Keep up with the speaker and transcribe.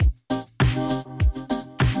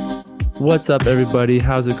What's up, everybody?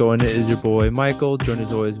 How's it going? It is your boy Michael, joined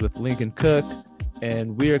as always with Lincoln Cook,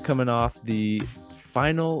 and we are coming off the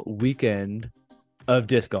final weekend of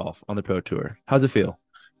disc golf on the Pro Tour. How's it feel?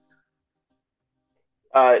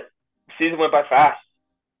 Uh, Season went by fast.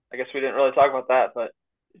 I guess we didn't really talk about that, but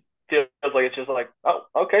it feels like it's just like, oh,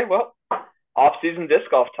 okay, well, off-season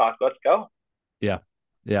disc golf talk. Let's go. Yeah,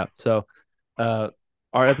 yeah. So, uh,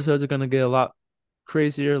 our episodes are going to get a lot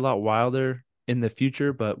crazier, a lot wilder in the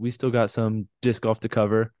future, but we still got some disc golf to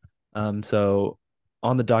cover. So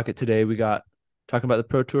on the docket today, we got talking about the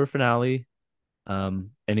Pro Tour finale,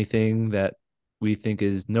 anything that we think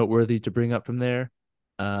is noteworthy to bring up from there.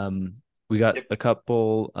 We got Yep. a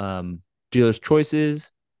couple dealers'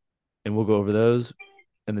 choices, and we'll go over those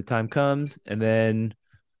when the time comes. And then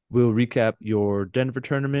we'll recap your Denver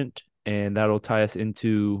tournament, and that'll tie us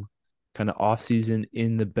into kind of off season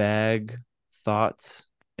in the bag thoughts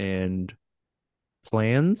and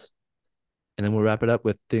plans. And then we'll wrap it up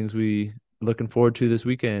with things we looking forward to this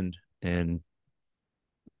weekend. And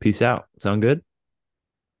peace out. Sound good?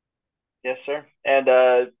 Yes, sir. And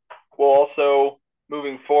we'll also,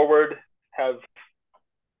 moving forward, have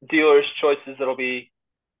dealers' choices that'll be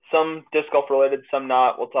some disc golf related, some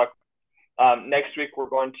not. We'll talk next week. We're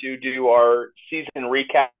going to do our season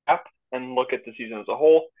recap and look at the season as a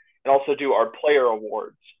whole, and also do our player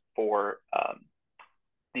awards for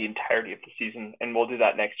the entirety of the season. And we'll do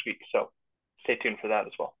that next week. So stay tuned for that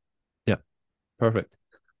as well. Yeah, perfect.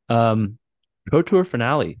 Um, Pro Tour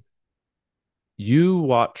finale. You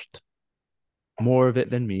watched more of it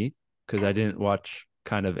than me because I didn't watch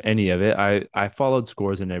kind of any of it. I followed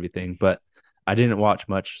scores and everything, but I didn't watch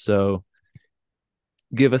much. So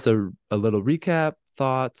give us a little recap,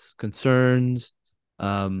 thoughts, concerns.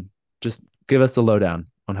 Um, just give us the lowdown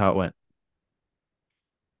on how it went.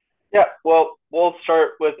 Yeah, well, we'll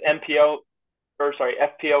start with FPO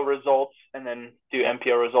results, and then do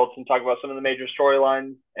MPO results and talk about some of the major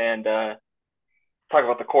storylines and talk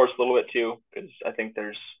about the course a little bit too, because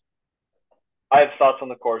I have thoughts on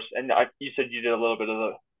the course, and you said you did a little bit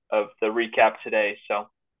of the recap today, so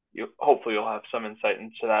hopefully you'll have some insight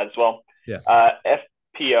into that as well. Yeah.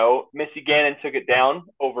 FPO, Missy Gannon took it down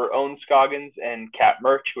over Owen Scoggins and Kat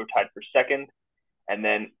Murch, who were tied for second. And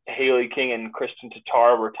then Haley King and Kristen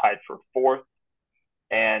Tatar were tied for fourth.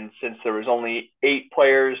 And since there was only 8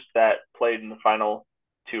 players that played in the final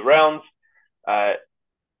 2 rounds, uh,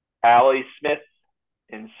 Allie Smith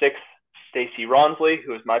in sixth, Stacy Ronsley,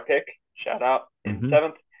 who was my pick, shout out, in Mm-hmm.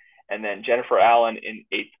 seventh, and then Jennifer Allen in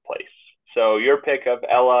eighth place. So your pick of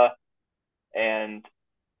Ella and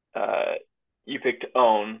uh, you picked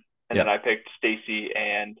Own, and Yeah. then I picked Stacy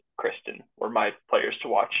and Kristen were my players to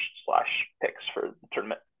watch slash picks for the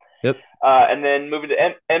tournament. Yep. And then moving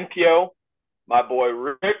to MPO, my boy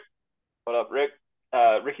Rick. What up, Rick?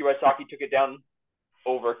 Ricky Wysocki took it down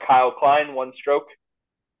over Kyle Klein, 1 stroke,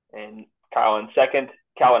 and Kyle in second.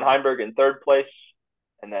 Calvin Heimberg in third place,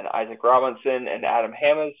 and then Isaac Robinson and Adam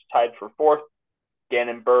Hammes tied for fourth.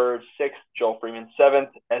 Gannon Bird sixth, Joel Freeman seventh,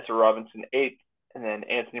 Ezra Robinson eighth, and then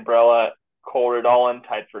Anthony Barella, Cole Ridolin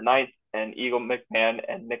tied for ninth, and Eagle McMahon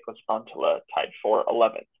and Nicholas Montilla tied for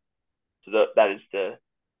 11th. So that is the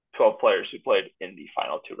 12 players who played in the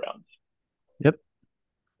final 2 rounds. Yep.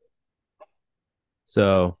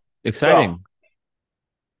 So So, exciting.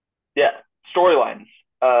 yeah, storylines.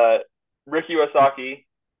 Uh, Ricky Wasaki,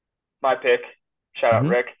 my pick, shout out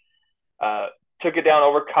Mm-hmm. Rick, uh, took it down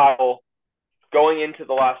over Kyle going into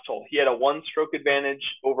the last hole. He had a 1 stroke advantage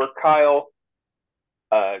over Kyle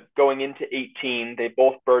going into 18. They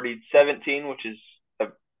both birdied 17, which is a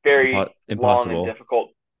very long and Impossible.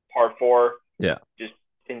 difficult par four. Yeah. Just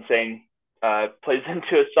insane. Plays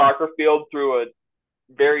into a soccer field through a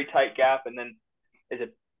very tight gap, and then is a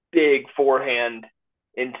big forehand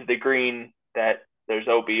into the green that there's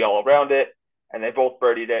OB all around it, and they both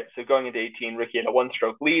birdied it. So going into 18, Ricky had a 1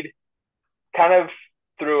 stroke lead, kind of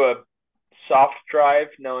through a soft drive,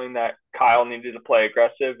 knowing that Kyle needed to play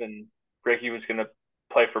aggressive and Ricky was going to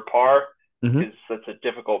play for par Mm-hmm. because that's a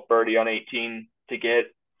difficult birdie on 18 to get,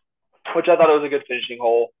 which I thought it was a good finishing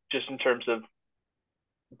hole just in terms of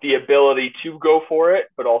the ability to go for it,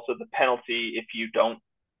 but also the penalty if you don't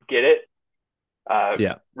get it.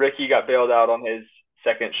 Yeah. Ricky got bailed out on his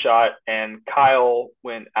second shot, and Kyle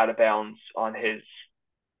went out of bounds on his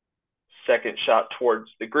second shot towards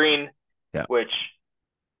the green, Yeah. which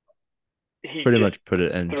he Pretty just much put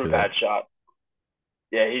it threw a into it. bad shot.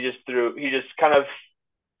 Yeah, he just kind of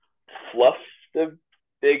fluffed the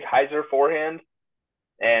big hyzer forehand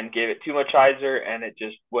and gave it too much hyzer, and it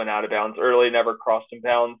just went out of bounds early, never crossed in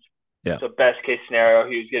bounds. Yeah. So best case scenario,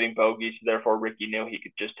 he was getting bogey, so therefore Ricky knew he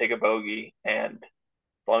could just take a bogey and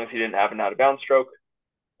long as he didn't have an out of bounds stroke,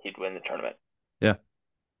 he'd win the tournament. Yeah.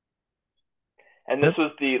 And this Yep.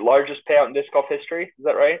 was the largest payout in disc golf history. Is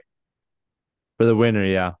that right? For the winner,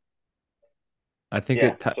 yeah. I think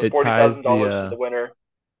Yeah. So it forty ties thousand dollars to the winner.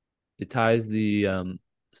 the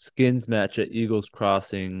skins match at Eagles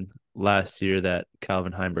Crossing last year that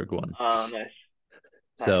Calvin Heimberg won. Oh, nice, nice.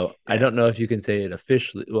 So I Yeah. don't know if you can say it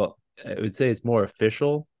officially. Well, I would say it's more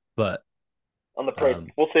official, but On the pro, um,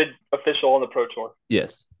 we'll say official on the pro tour.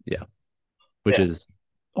 yes, yeah, which Yeah. is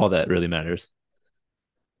all that really matters.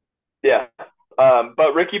 Yeah.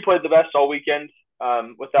 But Ricky played the best all weekend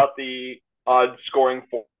without the odd scoring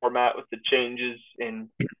format with the changes in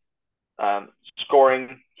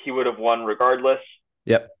scoring. He would have won regardless.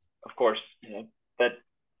 Yep. Of course, that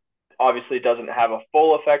obviously doesn't have a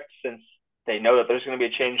full effect since they know that there's going to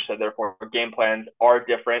be a change, so therefore game plans are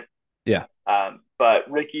different. Yeah. But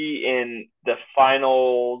Ricky in the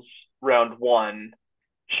finals round one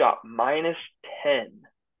shot -10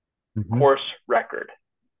 Mm-hmm. course record.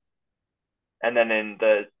 And then in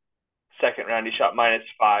the second round, he shot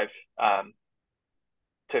 -5.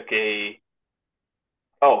 Took a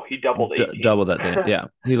he doubled 18. Double that then. Yeah,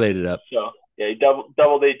 he laid it up. So yeah, he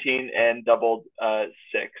doubled 18 and doubled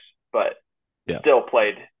 6, but Yeah. still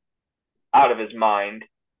played out of his mind.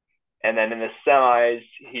 And then in the semis,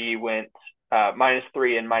 he went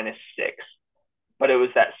 -3 and -6. But it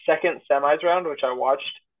was that second semis round, which I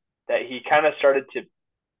watched, that he kind of started to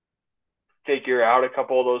figure out a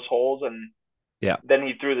couple of those holes, and Yeah. then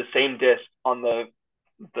he threw the same disc on the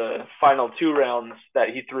final 2 rounds that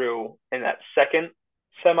he threw in that second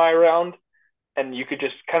semi round, and you could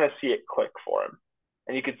just kind of see it click for him,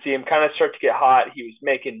 and you could see him kind of start to get hot. He was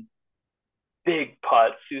making big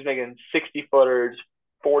putts. He was making 60-footers,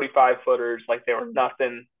 45-footers, like they were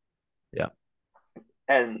nothing, Yeah.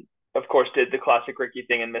 and of course did the classic Ricky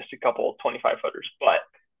thing and missed a couple 25-footers. But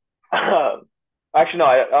actually, no,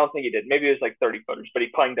 I don't think he did. Maybe it was like 30-footers, but he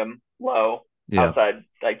clanged them low Yeah. outside,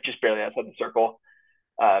 like just barely outside the circle.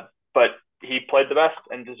 But he played the best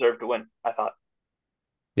and deserved to win, I thought.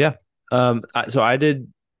 Yeah. So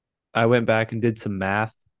I went back and did some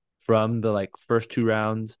math from the like first 2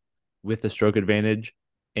 rounds with the stroke advantage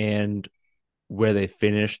and where they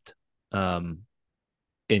finished um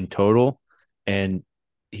in total, and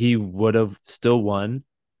he would have still won.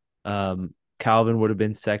 Calvin would have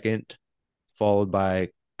been second, followed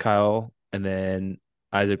by Kyle, and then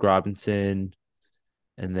Isaac Robinson,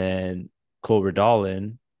 and then Cole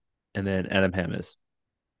Redolin, and then Adam Hammes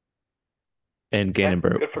and Okay, Gannon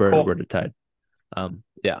good for Bird Cole. were tied.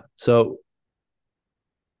 Yeah. So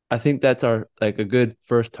I think that's our like a good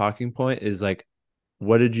first talking point is like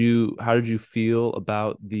how did you feel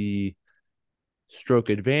about the stroke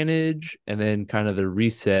advantage and then kind of the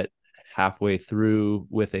reset halfway through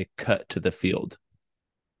with a cut to the field?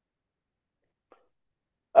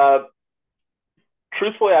 Uh,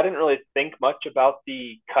 Truthfully, I didn't really think much about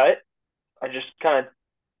the cut. I just kind of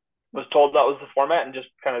was told that was the format and just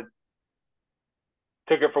kind of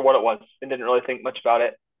took it for what it was and didn't really think much about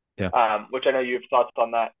it. Yeah. Which I know you have thoughts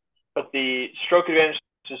on that. But the stroke advantage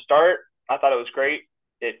to start, I thought it was great.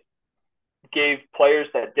 It gave players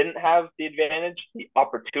that didn't have the advantage the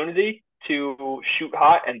opportunity to shoot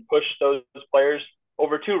hot and push those players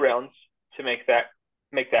over 2 rounds to make that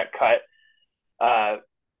cut. Uh,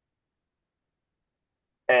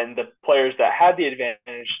 and the players that had the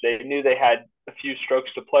advantage, they knew they had a few strokes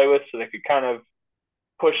to play with, so they could kind of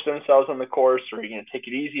push themselves on the course or take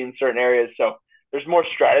it easy in certain areas. So there's more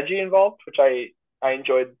strategy involved, which I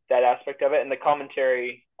enjoyed that aspect of it, and the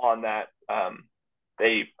commentary on that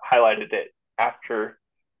they highlighted it after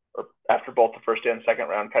both the first and second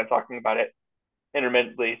round, kind of talking about it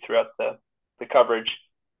intermittently throughout the coverage.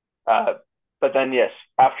 Uh, but then yes,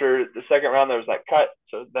 after the second round there was that cut,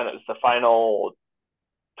 so then it was the final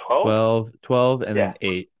 12. 12, and then Yeah,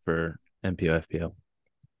 8 for MPO FPO.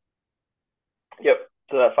 yep.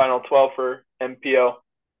 So that final 12 for MPO.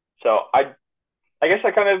 So I guess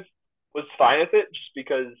I kind of was fine with it just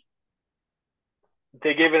because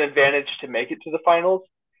they gave an advantage to make it to the finals.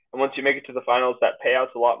 And once you make it to the finals, that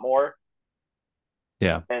payout's a lot more.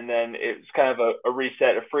 Yeah. And then it's kind of a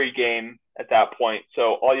reset, a free game at that point.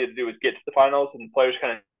 So all you had to do was get to the finals, and players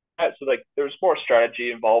kind of so like there was more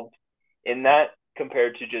strategy involved in that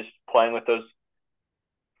compared to just playing with those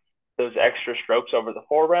extra strokes over the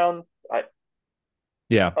 4 rounds.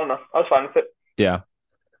 Yeah. I don't know. I was fine with it. Yeah.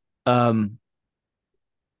 Um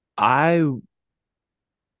I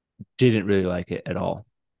didn't really like it at all.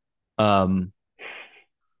 Um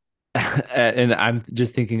and I'm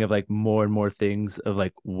just thinking of like more and more things of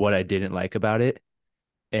like what I didn't like about it.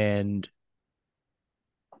 And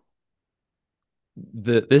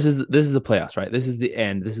this is the playoffs, right? This is the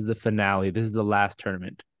end. This is the finale. This is the last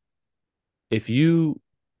tournament. If you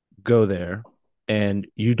go there and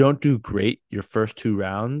you don't do great your first two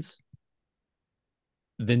rounds,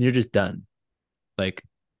 then you're just done. Like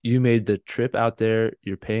you made the trip out there,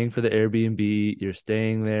 you're paying for the Airbnb, you're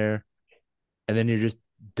staying there, and then you're just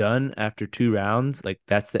done after two rounds. Like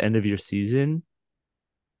that's the end of your season.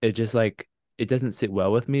 It just like it doesn't sit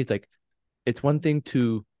well with me. It's like it's one thing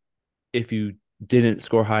to if you didn't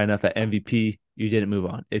score high enough at MVP, you didn't move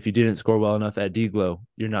on. If you didn't score well enough at D-Glow,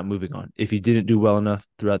 you're not moving on. If you didn't do well enough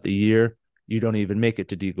throughout the year, you don't even make it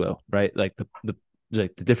to D-Glow, right? Like the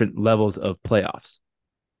different levels of playoffs.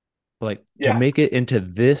 Like to Yeah, make it into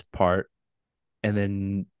this part and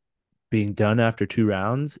then being done after two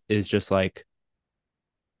rounds is just like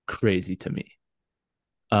crazy to me.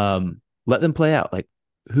 Let them play out. Like,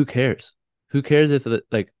 who cares? Who cares if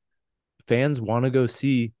like fans want to go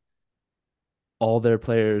see all their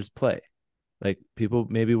players play? Like people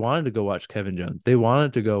maybe wanted to go watch Kevin Jones. They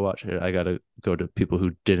wanted to go watch it. I gotta go to people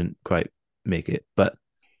who didn't quite make it, but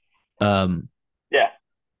um, yeah,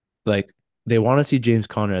 like they want to see James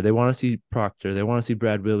Conrad. They want to see Proctor. They want to see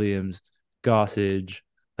Brad Williams, Gossage,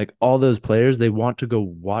 like all those players. They want to go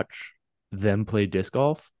watch them play disc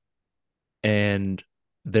golf, and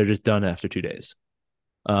they're just done after 2 days.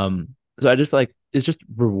 So I just feel like it's just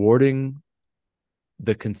rewarding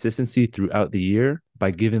the consistency throughout the year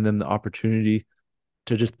by giving them the opportunity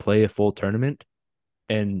to just play a full tournament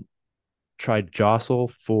and try jostle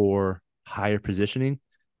for higher positioning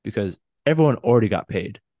because everyone already got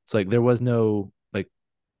paid. So like there was no like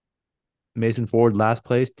Mason Ford last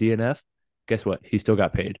place DNF. Guess what? He still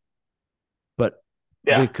got paid. But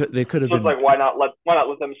yeah. they could have So it's been like why not let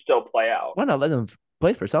them still play out? why not let them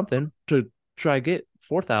play for something to try get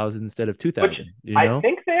 4,000 instead of two Which thousand, you I know?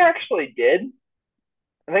 think they actually did.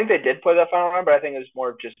 I think they did play that final round, but I think it was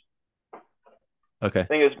more just Okay. I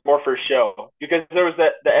think it was more for show because there was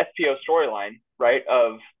the FPO storyline, right,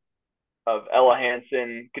 of Ella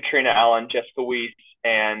Hansen, Katrina Allen, Jessica Weiss,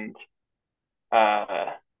 and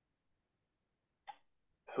uh,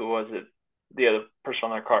 who was it? The other person on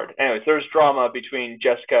their card. Anyways, there was drama between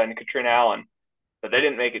Jessica and Katrina Allen, but they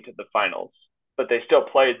didn't make it to the finals. But they still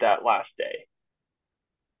played that last day.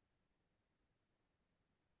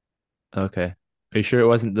 Okay. Are you sure it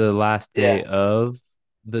wasn't the last Yeah, day of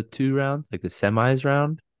the two rounds, like the semis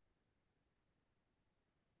round?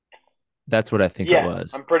 That's what I think it yeah,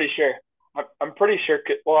 was. I'm pretty sure. I'm pretty sure.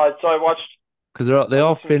 Well, so I watched. Because they I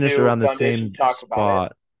all listened finished to around the Foundation same talk about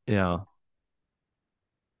it, spot. Yeah.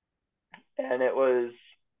 and it was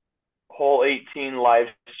hole 18 live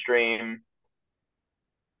stream.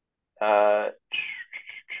 Uh,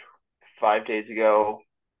 5 days ago,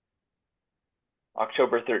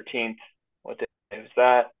 October 13th. What day was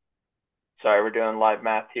that? Sorry, we're doing live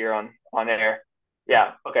math here on air.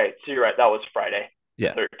 Yeah. Okay. So you're right. That was Friday, the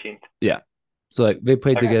Yeah. 13th. Yeah. So like they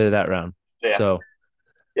played Okay. together that round. So yeah. So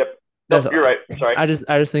Yep. that's Nope. You're right. Sorry. I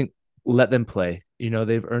just think let them play. You know,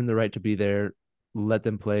 they've earned the right to be there. Let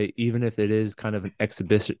them play, even if it is kind of an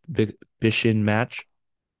exhibition match.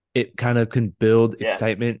 It kind of can build Yeah.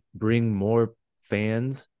 excitement, bring more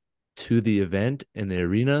fans to the event in the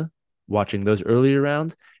arena, watching those earlier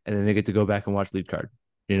rounds, and then they get to go back and watch lead card.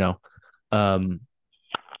 You know, um,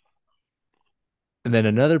 and then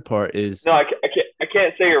another part is No, I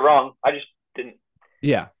can't say you're wrong. I just didn't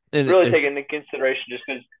yeah, and really it's take into consideration just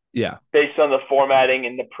because yeah. based on the formatting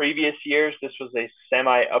in the previous years, this was a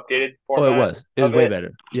semi-updated Oh, it format was. It was of way it.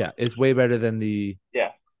 better. Yeah, it's way better than the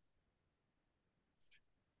Yeah.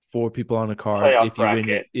 four people on a card. Playoff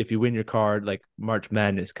bracket, If you win your card, like March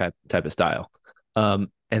Madness type of style.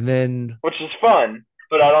 And then which is fun,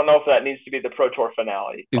 but I don't know if that needs to be the Pro Tour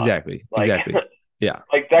finale fun. Like, exactly. Yeah,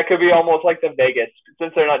 like that could be almost like the Vegas,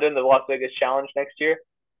 since they're not doing the Las Vegas Challenge next year.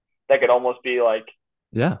 That could almost be like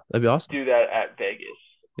yeah, that'd be awesome. do that at Vegas.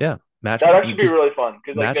 Yeah, match That actually be just really fun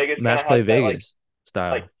because like Vegas kind match of play has that Vegas like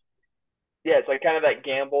style. yeah, it's like kind of that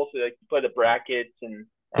gamble. So like you play the brackets and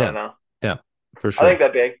I don't Yeah, know. yeah, for I think sure.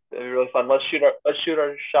 that'd be really fun. Let's shoot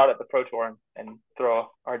our shot at the Pro Tour and throw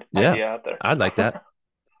our Yeah, idea out there. I'd like that.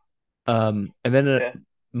 And then Yeah.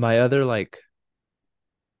 my other like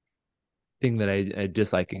thing that I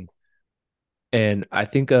disliking, and I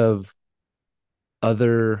think of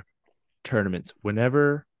other tournaments. When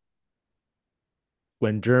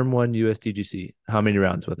Germ won USDGC, how many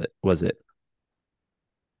rounds with it? Was it?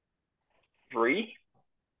 3?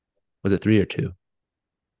 Was it three or two?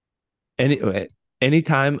 Okay,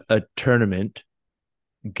 anytime a tournament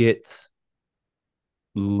gets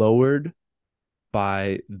lowered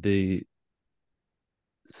by the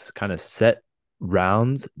kind of set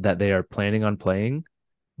rounds that they are planning on playing,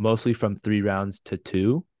 mostly from 3 rounds to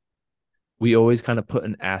two, we always kind of put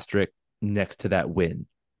an asterisk next to that win.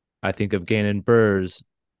 I think of Gannon Burrs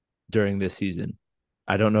during this season.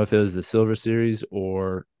 I don't know if it was the Silver Series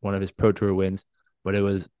or one of his Pro Tour wins, but it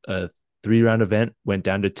was a 3 round event, went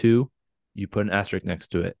down to two. You put an asterisk next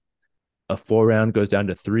to it. A 4 round goes down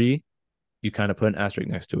to three. You kind of put an asterisk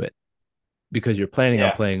next to it because you're planning on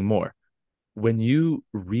Yeah. playing more. When you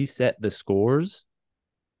reset the scores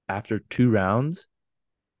after 2 rounds,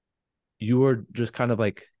 you are just kind of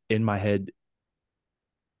like in my head.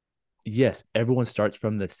 Yes, everyone starts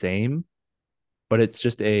from the same, but it's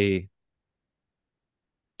just a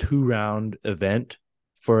 2 round event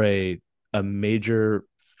for a major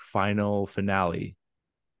final finale.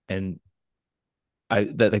 And I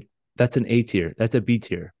that like that's an A tier. That's a B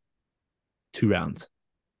tier. 2 rounds.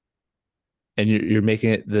 And you're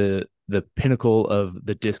making it the pinnacle of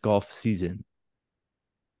the disc golf season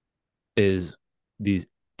is these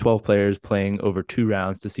 12 players playing over 2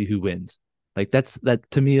 rounds to see who wins. Like that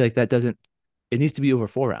to me, like that doesn't it needs to be over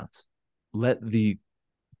 4 rounds. Let the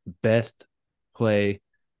best play.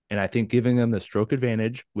 And I think giving them the stroke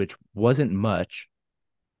advantage, which wasn't much,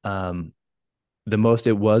 um, the most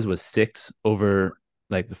it was six over,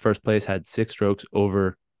 like the first place had 6 strokes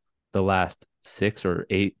over the last 6 or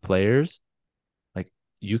 8 players. Like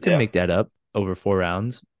you can Yeah. make that up over 4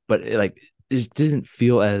 rounds, but it doesn't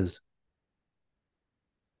feel as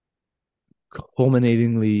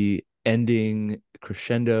culminatingly ending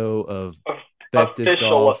crescendo of best disc Official,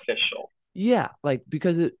 golf. official. Yeah, like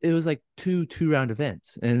because it was like 2 2 round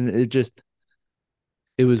events and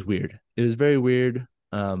it was weird. It was very weird.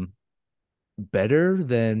 Better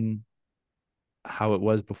than how it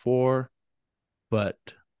was before, but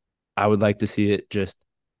I would like to see it just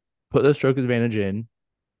put the stroke advantage in,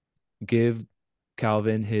 give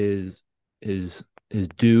Calvin his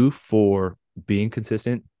due for being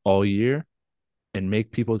consistent all year, and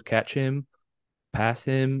make people catch him, pass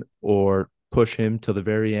him, or push him till the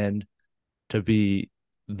very end to be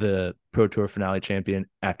the Pro Tour Finale champion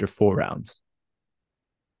after 4 rounds.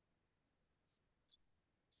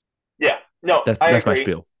 Yeah. No, That's I that's my agree.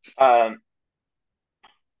 spiel. Um,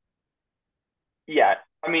 yeah.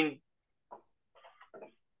 I mean,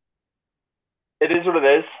 it is what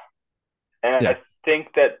it is, and I Yeah, think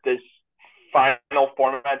that this final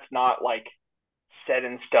format's not like set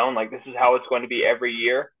in stone. Like this is how it's going to be every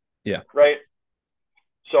year, yeah. right?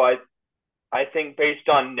 So I think based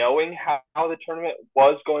on knowing how the tournament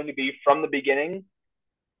was going to be from the beginning,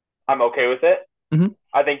 I'm okay with it. Mm-hmm.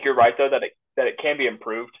 I think you're right though that it can be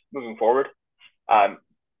improved moving forward. Um,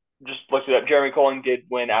 just looked it up. Jeremy Colling did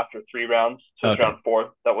win after 3 rounds, so it's Okay. round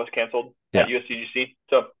four that was canceled at Yeah. USCGC.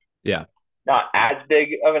 So Yeah. not as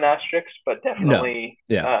big of an asterisk, but No. definitely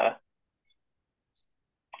Yeah.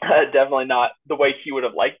 definitely not the way he would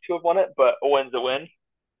have liked to have won it. But a win's a win.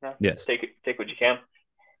 Yes. Take what you can.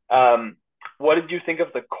 Um, what did you think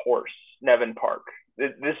of the course, Nevin Park?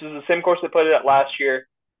 This is the same course they played it at last year,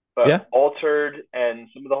 but Yeah. altered, and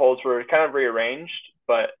some of the holes were kind of rearranged,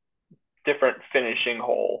 but different finishing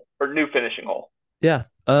hole or new finishing hole. Yeah.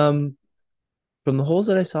 From the holes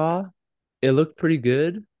that I saw, it looked pretty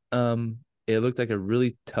good. It looked like a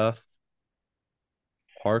really tough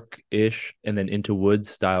park-ish and then into woods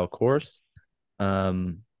style course.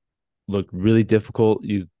 Um, Looked really difficult.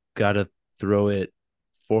 You gotta throw it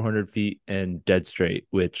 400 feet and dead straight,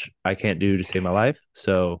 which I can't do to save my life.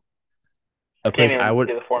 So a I can't place I even would,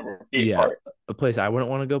 see the former feet yeah, part. a place I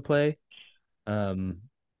wouldn't want to go play. Um,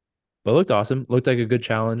 but it looked awesome. Looked like a good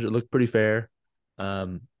challenge. It looked pretty fair.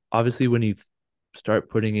 Obviously, when you start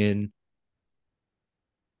putting in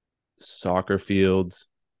soccer fields,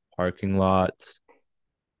 parking lots,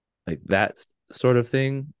 like that sort of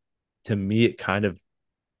thing, to me, it kind of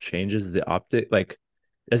changes the optic. Like,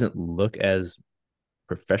 it doesn't look as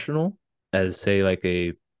professional as, say, like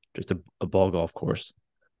a ball golf course.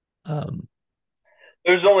 Um,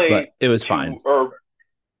 There's but only it was fine. two, or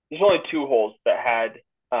there's only two holes that had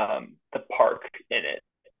the park in it.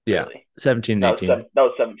 Yeah, Really, 17 and 18. that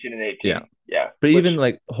was 17 and Yeah, 18. Yeah, but which even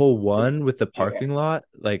like hole is one with the okay. parking lot,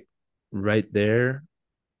 like right there,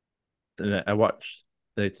 and I watched.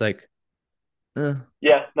 It's like, uh,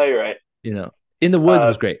 Yeah, no, you're right. you know, in the woods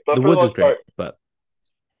was great. But The for the woods was most great, part, but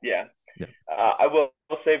yeah. yeah, I will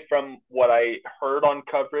say from what I heard on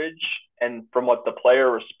coverage and from what the player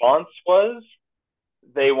response was,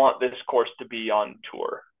 they want this course to be on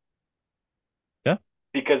tour yeah,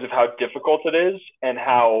 because of how difficult it is and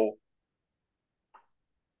how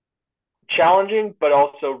challenging, but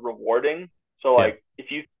also rewarding. So, yeah, like,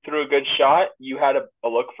 if you threw a good shot, you had a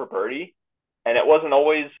look for birdie, and it wasn't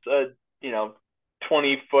always a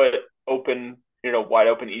 20-foot open, wide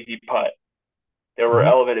open, easy putt. There were Hmm.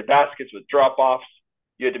 elevated baskets with drop offs.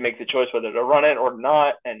 You had to make the choice whether to run it or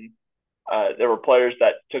not. And there were players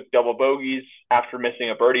that took double bogeys after missing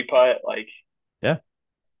a birdie putt. Like, Yeah.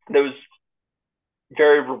 it was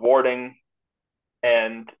very rewarding.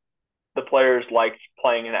 And the players liked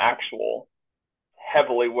playing an actual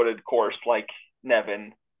heavily wooded course like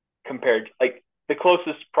Nevin compared like the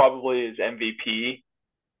closest probably is MVP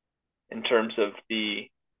in terms of the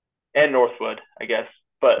and Northwood, I guess.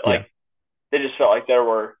 But Yeah. like they just felt like there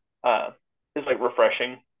were it's like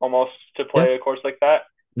refreshing almost to Yeah. play a course like that.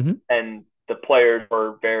 Hmm. And the players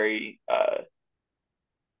were very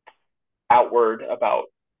outward about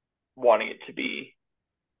wanting it to be,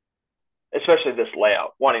 especially this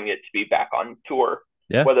layout, wanting it to be back on tour,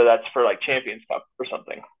 Yeah. whether that's for like Champions Cup or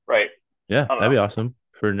something, right? Yeah. I don't That'd be know. awesome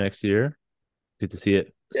for next year. Get to see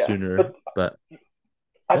it Yeah, sooner, but but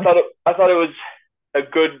I yeah. thought it was a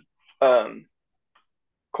good um,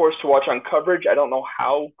 course to watch on coverage. I don't know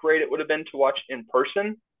how great it would have been to watch in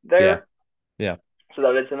person Yeah. there, Yeah. so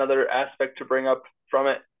that is another aspect to bring up from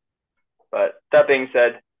it. But that being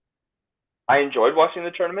said, I enjoyed watching the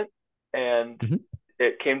tournament, and Hmm.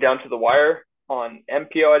 it came down to the wire on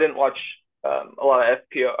MPO. I didn't watch a lot of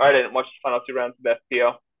FPO. I didn't watch the final two rounds of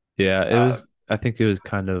FPO. Yeah. Uh, I think it was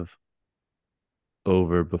kind of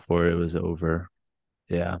over before it was over.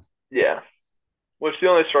 Yeah. yeah, which the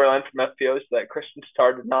only storyline from FPO is that Kristen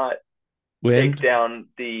Starr did not take When? down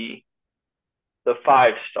the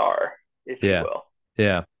 5 star, if you Yeah. will.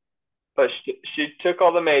 Yeah. But she took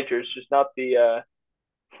all the majors, just not the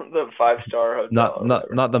the 5 star hotel or whatever. Not the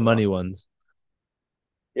I don't know. money ones.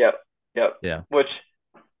 Yep, yep. Yeah. Which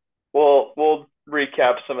we'll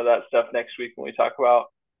recap some of that stuff next week when we talk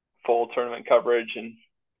about full tournament coverage and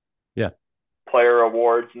Yeah. player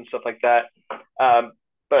awards and stuff like that. Um,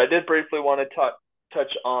 but I did briefly want to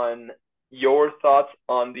touch on your thoughts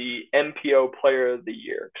on the MPO Player of the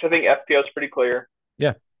Year because I think FPO is pretty clear.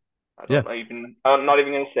 Yeah. Yeah. I'm not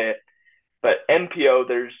even going to say it, but MPO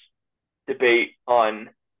there's debate on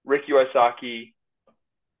Ricky Wysocki,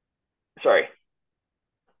 sorry,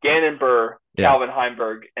 Gannon Burr, Yeah. Calvin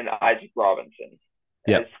Heimberg, and Isaac Robinson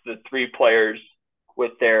Yeah. as the 3 players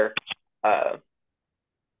with their uh,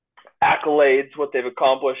 accolades, what they've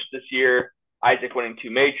accomplished this year. Isaac winning 2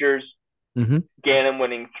 majors, Hmm. Gannon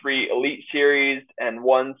winning 3 Elite Series and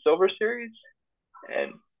 1 Silver Series,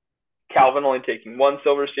 and Calvin only taking 1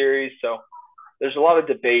 Silver Series. So there's a lot of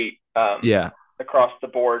debate Yeah. across the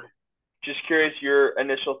board. Just curious your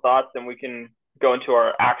initial thoughts, and we can go into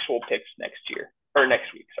our actual picks next year or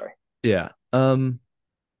next week. Sorry. Yeah.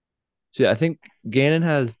 So yeah, I think Gannon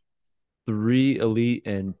has 3 elite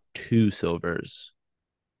and 2 silvers.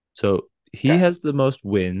 So he Okay. has the most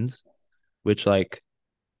wins, which like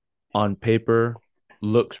on paper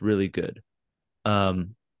looks really good.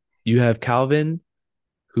 Um, you have Calvin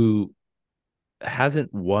who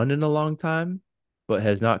hasn't won in a long time, but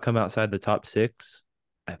has not come outside the top six,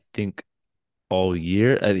 I think, all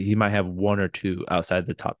year. He might have one or two outside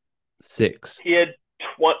the top six. He had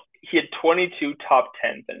 22 top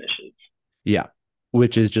 10 finishes. Yeah,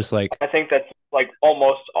 which is just like I think that's like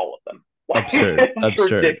almost all of them. Like absurd, it's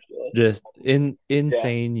absurd, ridiculous. just Yeah,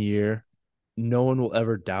 insane year. No one will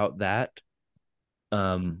ever doubt that.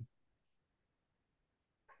 Um,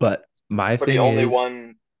 but my but he thing only is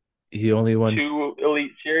won he only won 2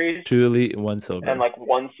 Elite Series 2 elite and one and silver. like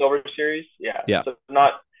 1 Silver Series. Yeah, Yeah. so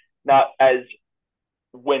not as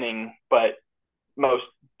winning, but most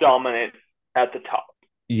dominant at the top.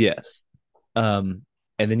 Yes. Um,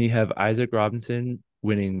 and then you have Isaac Robinson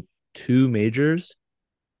winning 2 majors,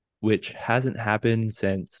 which hasn't happened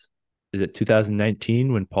since, is it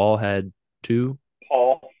 2019 when Paul had two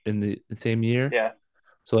Paul, in the same year? yeah,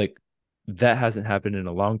 So like that hasn't happened in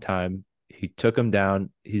a long time. He took him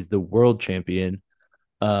down. He's the world champion.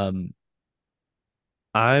 Um,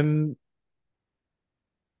 I'm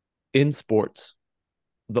in sports.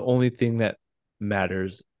 The only thing that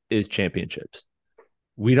matters is championships.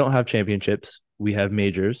 We don't have championships. We have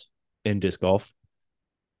majors in disc golf.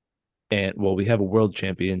 And well, we have a world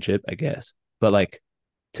championship, I guess. But like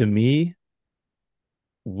to me,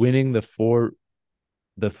 winning the four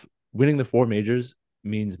the winning the 4 majors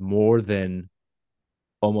means more than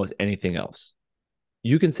almost anything else.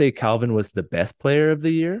 You can say Calvin was the best player of the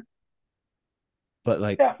year, but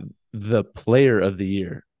like yeah. the player of the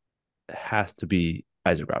year has to be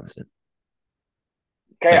Isaac Robinson.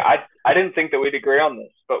 Okay, Like, I didn't think that we'd agree on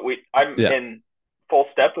this, but I'm yeah, in full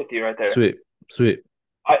step with you right there. sweet, sweet.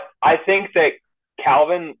 I think that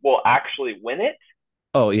Calvin will actually win it,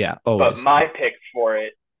 Oh yeah, but always. my pick for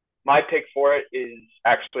it is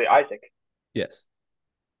actually Isaac. Yes.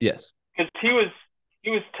 Yes. because he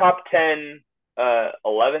was top 10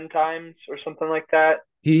 11 times or something like that.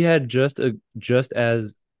 He had just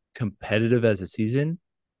as competitive as a season,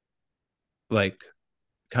 like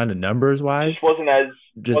kind of numbers Just wise.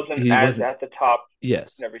 Just wasn't he as wasn't. at the top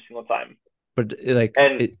Yes, every single time. but like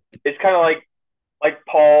And it. it's kind of like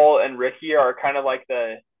Paul and Ricky are kind of like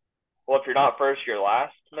the, well, if you're not first, you're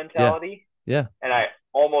last Yeah, mentality. yeah, And I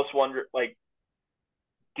almost wonder, like,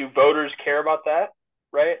 do voters care about that?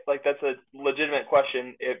 Right? Like, that's a legitimate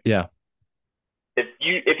question. yeah,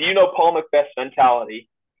 If you know Paul Macbeth's mentality,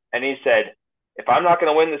 and he said, if I'm not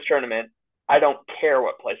going to win this tournament, I don't care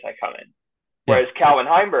what place I come in. yeah, Whereas Calvin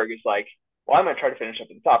Heimberg is like, well, I'm going to try to finish up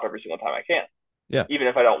at the top every single time I can. yeah. Even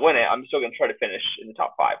if I don't win it, I'm still going to try to finish in the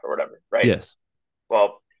top five or whatever, right? Yes,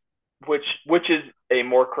 Well, which is a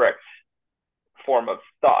more correct form of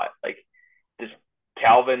thought? Like, does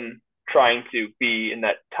Calvin trying to be in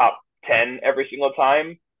that top 10 every single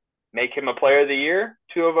time make him a player of the year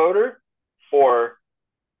to a voter? Or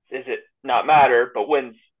is it not matter, but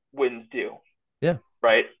wins do, yeah,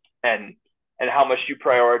 right? And and how much you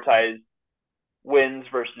prioritize wins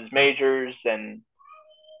versus majors, and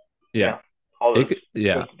you yeah. know all It those could,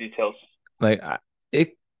 yeah. sorts of details. Like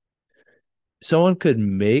it. Someone could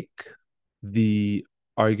make the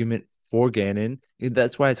argument for Gannon.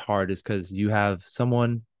 That's why it's hard, is because you have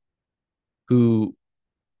someone who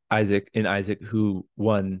Isaac who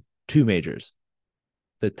won two majors.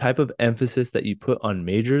 The type of emphasis that you put on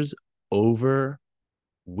majors over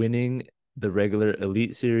winning the regular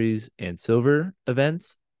Elite Series and Silver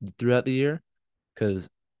events throughout the year. Because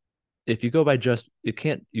if you go by just you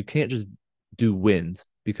can't just do wins,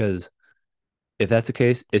 because if that's the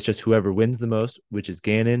case, it's just whoever wins the most, which is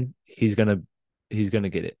Gannon, he's gonna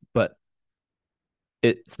get it. But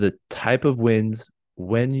it's the type of wins,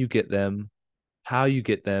 when you get them, how you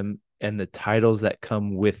get them, and the titles that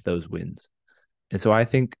come with those wins. And so I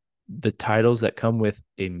think the titles that come with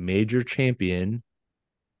a major champion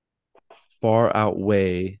far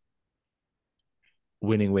outweigh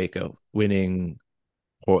winning Waco, winning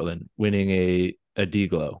Portland, winning a D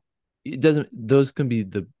Glow. It doesn't; those can be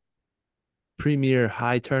the premier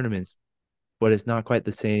high tournaments, but it's not quite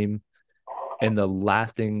the same. And the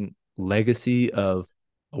lasting legacy of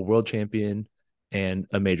a world champion and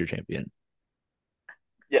a major champion.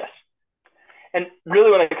 Yes, and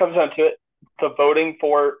really when it comes down to it, the voting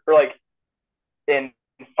for, or like, in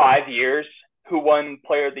 5 years, who won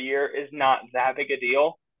Player of the Year is not that big a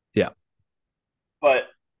deal. Yeah. But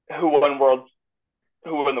who won world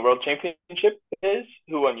who won the world championship is,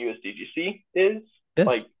 who won USDGC is, Yes.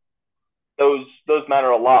 like, those matter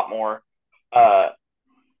a lot more. Uh,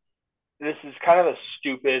 this is kind of a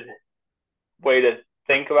stupid way to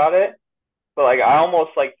think about it, but like I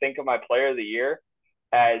almost like think of my player of the year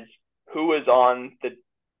as who is on the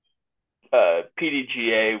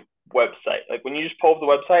PDGA website. Like when you just pull up the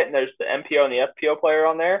website and there's the MPO and the FPO player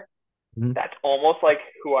on there, Mhm. that's almost like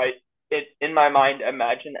who in my mind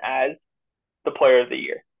imagine as the player of the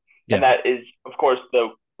year. And Yeah. that is, of course,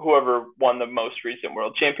 the whoever won the most recent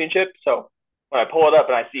world championship. So when I pull it up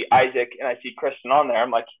and I see Isaac and I see Kristen on there,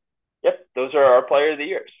 I'm like, yep, those are our player of the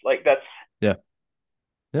years. Like that's Yeah.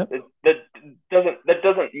 Yep. that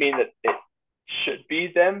doesn't mean that it should be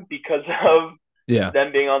them because of Yeah.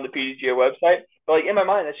 them being on the PDGA website. But like in my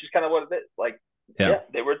mind, that's just kind of what it is. Like, Yeah.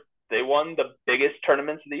 yeah, they won the biggest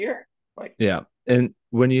tournaments of the year. Like, Yeah. And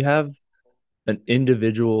when you have an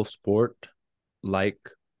individual sport like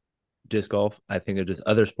disc golf, I think of just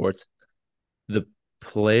other sports, the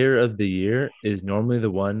player of the year is normally the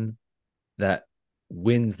one that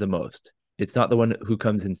wins the most. It's not the one who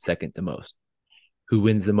comes in second the most, who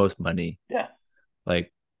wins the most money. yeah,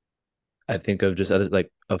 Like I think of just other,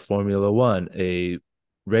 like a Formula One, a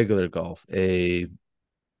regular golf, a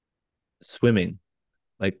swimming.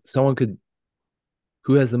 Like someone could,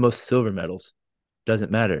 who has the most silver medals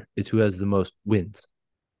doesn't matter. It's who has the most wins,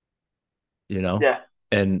 you know? yeah,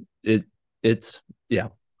 And it's yeah.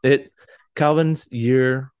 It Calvin's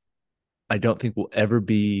year, I don't think will ever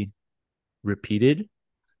be repeated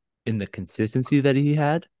in the consistency that he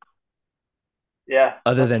had, yeah.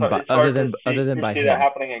 other That's than by it's hard to other see than by that happening.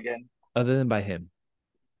 happening again. Other than by him.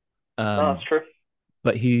 No, it's true.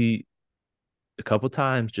 But he a couple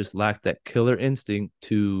times just lacked that killer instinct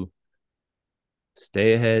to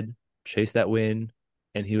stay ahead, chase that win,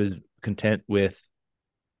 and he was content with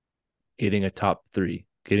getting a top three,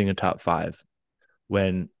 getting a top five.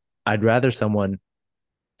 When I'd rather someone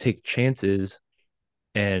take chances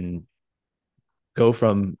and go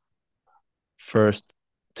from first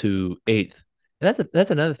to eighth. And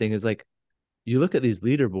that's another thing, is like you look at these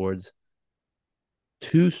leaderboards,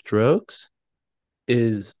 two strokes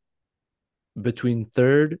is between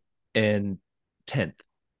third and 10th.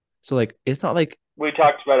 So like We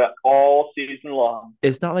talked about it all season long.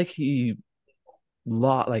 it's not like he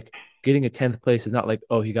lot like getting a 10th place is not like,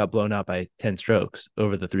 oh, he got blown out by 10 strokes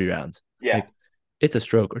over the 3 rounds. Yeah, Like it's a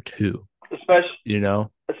stroke or two, especially you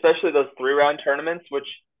know? especially those 3 round tournaments, which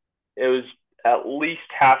it was at least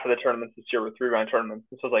half of the tournaments this year were 3 round tournaments.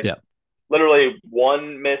 This was like Yeah. literally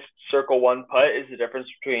one missed circle one putt is the difference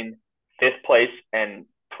between fifth place and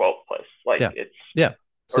 12th place. Like Yeah. it's Yeah.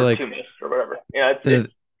 So or two like missed or whatever. Yeah, it's uh,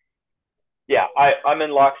 yeah. I'm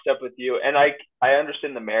in lockstep with you, and I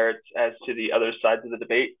understand the merits as to the other sides of the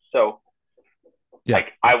debate. So yeah.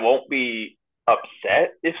 like I won't be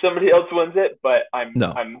upset if somebody else wins it, but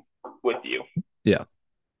No. I'm with you. Yeah.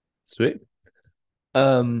 Sweet.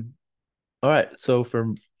 Um all right. So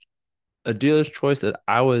for a dealer's choice that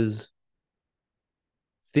I was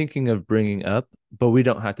thinking of bringing up, but we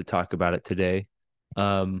don't have to talk about it today.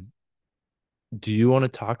 Um do you want to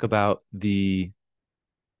talk about the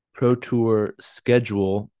Pro Tour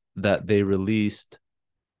schedule that they released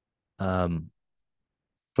um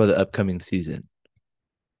for the upcoming season?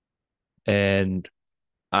 And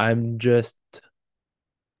I'm just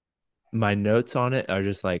my notes on it are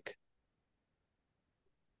just like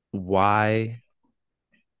why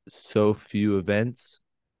so few events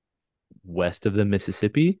west of the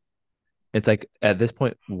Mississippi? It's like at this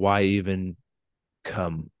point, why even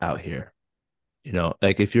come out here?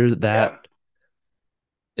 Like if you're that,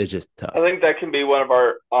 Yeah, it's just I tough. think that can be one of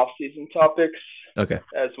our off-season topics Okay.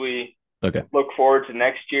 as we Okay. look forward to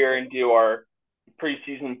next year and do our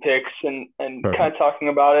preseason picks and kind Perfect. of talking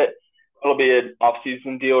about it. It'll be an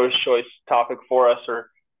off-season dealer's choice topic for us, or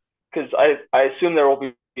because I assume there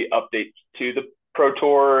will be updates to the Pro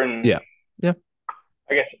Tour, and Yeah. Yeah.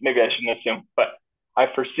 I guess maybe I shouldn't assume, but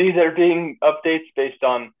I foresee there being updates based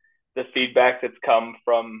on the feedback that's come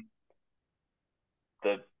from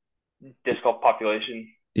the disc golf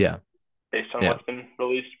population Yeah. based on Yeah. what's been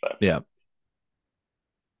released. But Yeah.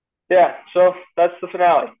 yeah, so that's the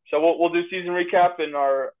finale. So we'll do season recap and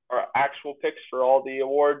our actual picks for all the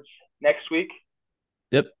awards next week.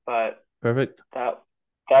 Yep. But Perfect. that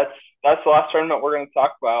that's that's the last tournament we're going to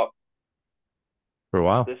talk about For a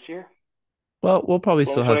while. this year, Well, we'll probably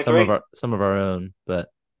still have 2023. some of our own, but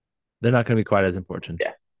they're not going to be quite as important.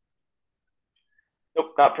 Yeah,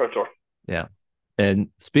 nope, not Pro Tour. Yeah. And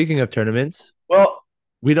speaking of tournaments, Well,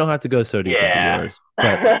 we don't have to go so deep into yeah. yours,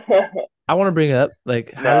 but I want to bring up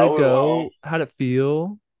like how did it No, we won't. go? How did it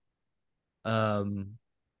feel? Um,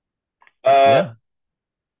 Uh, yeah.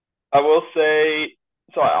 I will say,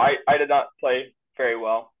 so I did not play very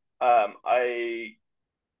well. I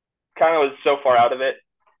kind of was so far out of it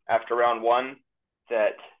after round one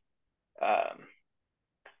that um,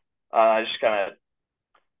 I just kind of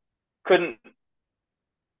couldn't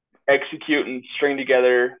execute and string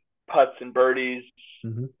together putts and birdies.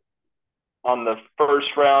 Hmm. On the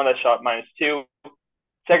first round, I shot -2.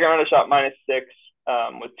 Second round, I shot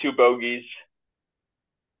 -6 with two bogeys.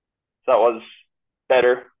 So that was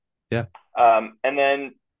better. Yeah. And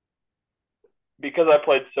then because I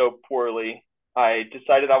played so poorly, I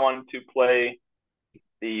decided I wanted to play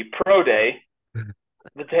the pro day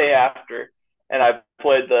the day after, and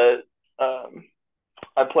um,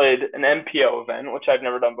 I played an MPO event, which I've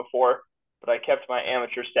never done before, but I kept my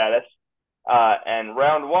amateur status. And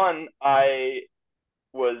round one, I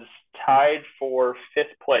was tied for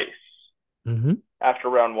fifth place Hmm. after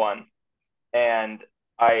round one, and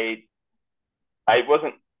I I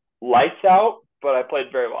wasn't lights out, but I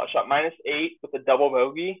played very well. I shot -8 with a double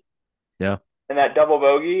bogey, Yeah. and that double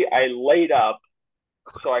bogey I laid up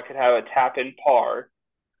so I could have a tap in par,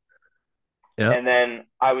 Yeah. and then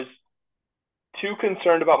I was too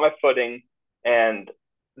concerned about my footing, and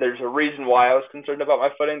there's a reason why I was concerned about my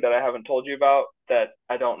footing that I haven't told you about that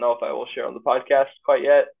I don't know if I will share on the podcast quite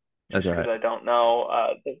yet, That's just all because right. I don't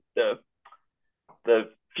know.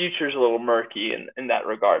 The future's a little murky in that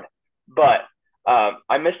regard. But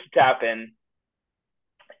I missed a tap in,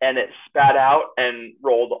 and it spat out and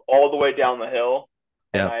rolled all the way down the hill,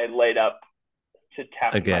 and Yeah. I laid up to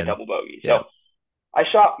tap in my Again. double bogey. Yeah. So I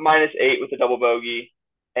shot -8 with a double bogey,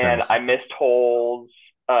 and Nice. I missed holes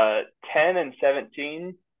 10 and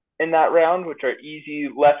 17 in that round, which are easy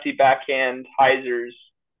lefty backhand hyzers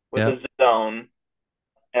with Yeah. a zone.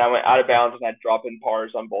 And I went out of bounds and had drop in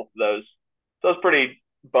pars on both of those. So I was pretty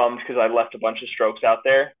bummed because I left a bunch of strokes out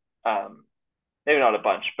there. Maybe not a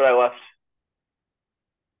bunch, but I left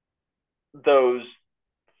those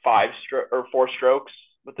or 4 strokes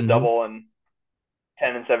with the Hmm. double and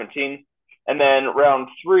 10 and 17. And then round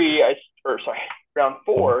three, round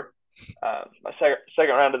four, my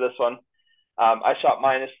second round of this one, I shot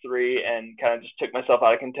 -3 and kind of just took myself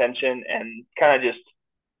out of contention and kind of just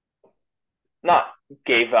not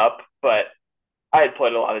gave up, but I had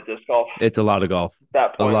played a lot of disc golf It's a lot of golf.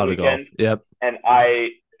 that A point in the lot of golf. weekend, Yep. and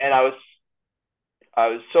I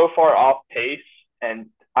was so far off pace, and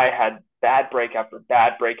I had bad break after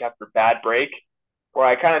bad break after bad break, where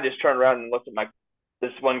I kind of just turned around and looked at my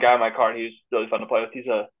this one guy in my car. And he was really fun to play with. He's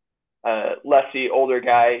a lefty, older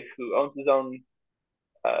guy who owns his own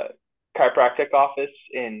uh, chiropractic office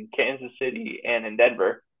in Kansas City and in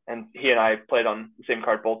Denver. And he and I played on the same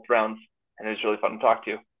card both rounds, and it was really fun to talk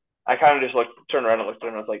to. I kind of just turned around and looked at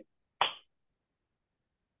him, and I was like,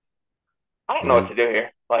 I don't It know what is to do here.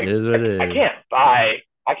 it Like, is what I, it I is. can't buy,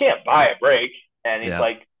 I can't buy a break. And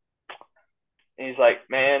Yeah. he's like,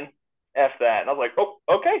 man, f that. And I was like, oh,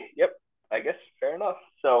 okay, yep, I guess fair enough.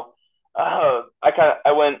 So,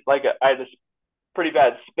 I went like I had this pretty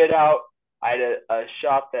bad spit out. I had a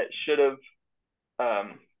shot that should have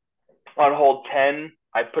um, on hole 10.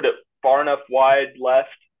 I put it far enough wide left,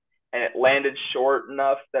 and it landed short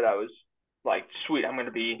enough that I was like, sweet, I'm going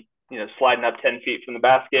to be sliding up 10 feet from the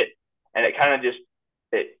basket, and it kind of just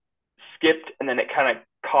it skipped, and then it kind of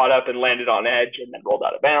caught up and landed on edge, and then rolled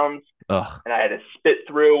out of bounds. Oh, And I had to spit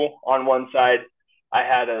through on one side. I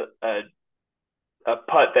had a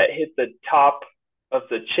putt that hit the top of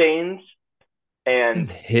the chains, and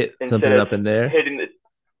and hit instead something of up in there. hitting the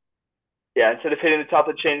instead of hitting the top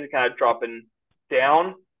of the chains and kind of dropping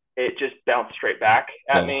down, it just bounced straight back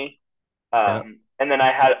at Oh, me. yeah. And then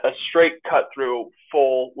I had a straight cut through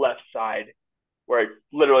full left side where it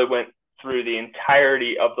literally went through the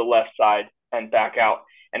entirety of the left side and back out.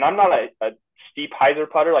 And I'm not a steep hyzer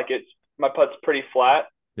putter. Like my putt's pretty flat,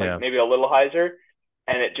 like Yeah. maybe a little hyzer.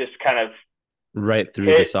 And it just kind of Right through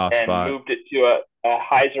the hit soft and spot. moved it to a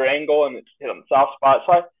hyzer angle and it hit on the soft spot.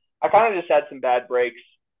 So I kind of just had some bad breaks.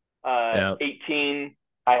 Yeah. 18,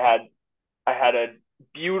 I had a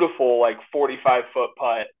beautiful like 45-foot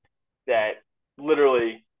putt that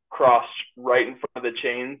literally crossed right in front of the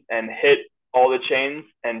chains and hit all the chains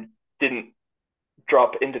and didn't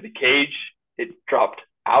drop into the cage. It dropped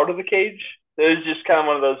out of the cage. It was just kind of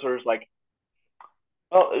one of those where it's like,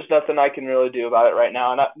 well, there's nothing I can really do about it right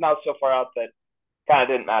now. And I'm so far out that kind of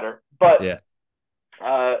didn't matter. But Yeah.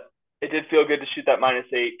 uh, it did feel good to shoot that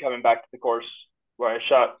 -8 coming back to the course where I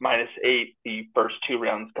shot -8 the first two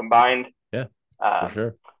rounds combined. Yeah. For Um,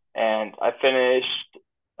 sure. and I finished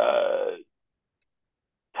uh,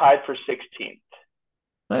 tied for 16th.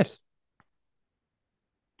 Nice.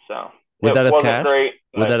 So Would it that have wasn't cashed? great,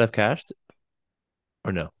 Would but that have cashed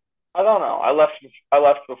or no? I don't know. I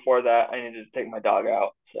left before that. I needed to take my dog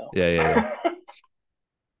out. So, Yeah. Yeah. Yeah.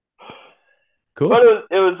 but Cool.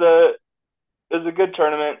 it was a good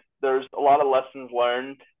tournament. There's a lot of lessons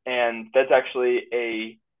learned, and that's actually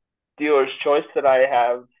a dealer's choice that I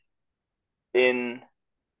have in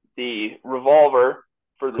the revolver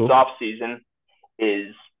for this Cool. off season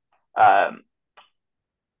is um,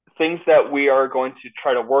 things that we are going to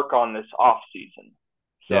try to work on this off season.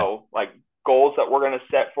 Yeah. So like goals that we're going to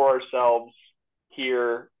set for ourselves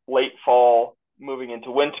here late fall, moving into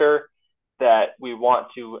winter, that we want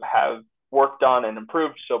to have worked on and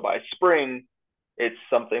improved. So by spring, it's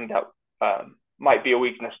something that might be a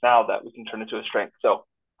weakness now that we can turn into a strength. So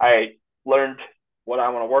I learned what I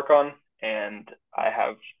want to work on, and I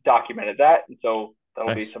have documented that. And so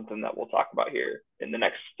that'll be Nice. something that we'll talk about here in the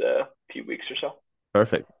next few weeks or so.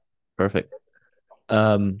 Perfect. Perfect.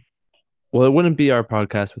 Um, well, it wouldn't be our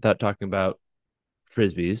podcast without talking about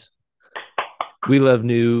frisbees. We love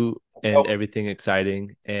new and Oh, everything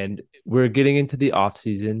exciting, and we're getting into the off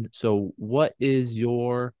season. So, what is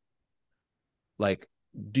your like?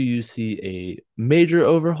 Do you see a major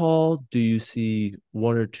overhaul? Do you see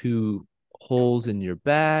one or two holes in your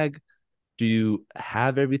bag? Do you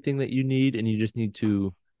have everything that you need and you just need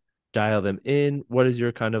to dial them in? What is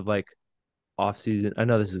your kind of like off season? I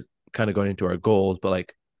know this is kind of going into our goals, but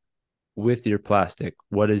like with your plastic,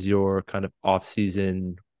 what is your kind of off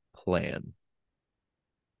season plan?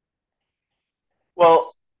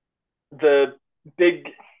 well, the big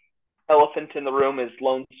elephant in the room is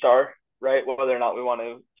Lone Star, right? Whether or not we want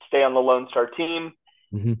to stay on the Lone Star team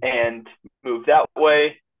Mm-hmm. and move that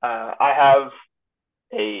way. I have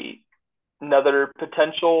another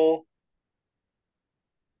potential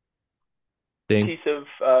Thing. piece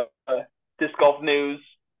of disc golf news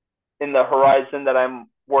in the horizon that I'm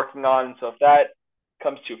working on. So if that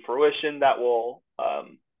comes to fruition, that will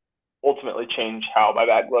ultimately change how my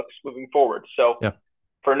bag looks moving forward. So Yeah.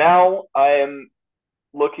 for now, I am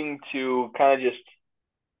looking to kind of just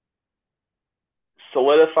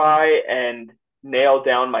solidify and nail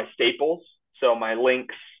down my staples. So my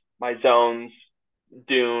links, my zones,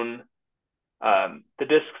 dune, the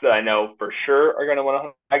discs that I know for sure are going to want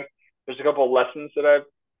to hike. There's a couple of lessons that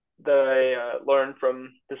I learned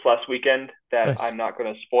from this last weekend that Nice. I'm not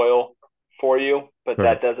going to spoil for you, but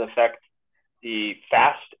that Perfect. does affect the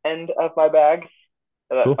fast end of my bag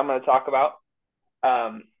that Cool. I'm going to talk about.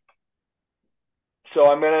 Um, so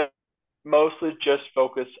I'm going to mostly just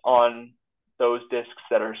focus on those discs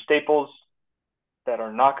that are staples that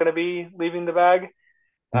are not going to be leaving the bag,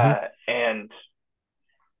 Hmm. and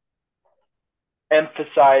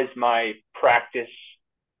emphasize my practice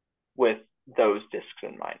with those discs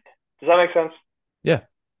in mind. Does that make sense? Yeah.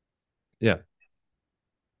 Yeah.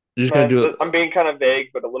 You're just gonna do it. I'm being kind of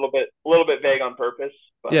vague, but a little bit vague on purpose.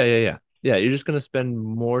 Yeah, But yeah, yeah. Yeah. You're just gonna spend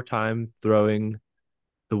more time throwing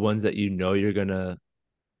the ones that you're gonna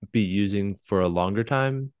be using for a longer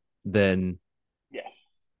time than yes,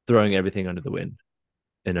 throwing everything under the wind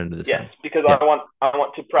and under the yes, sun. because Yeah. I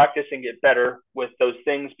want to practice and get better with those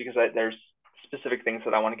things because there's specific things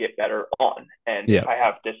that I want to get better on. And if Yeah, I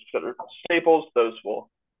have discs that are staples, those will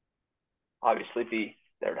obviously be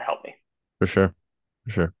there to help me. for sure.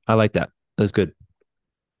 For sure. I like that. That's good.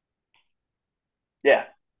 Yeah.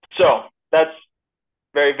 So that's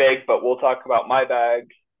very vague, but we'll talk about my bag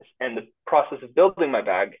and the process of building my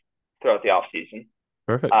bag throughout the off season.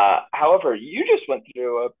 Perfect. However, you just went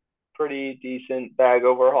through a pretty decent bag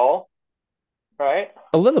overhaul, right?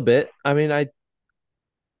 A little bit. I mean,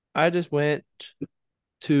 I just went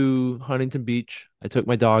to Huntington Beach. I took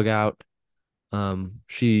my dog out.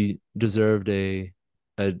 She deserved a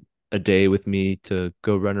a day with me to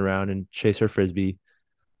go run around and chase her frisbee.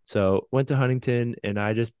 So went to Huntington and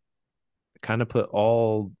I just kind of put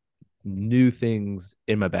all new things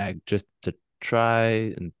in my bag just to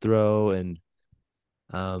try and throw and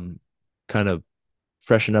um kind of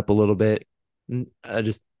freshen up a little bit.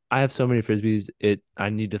 I have so many frisbees, I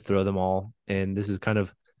need to throw them all. And this is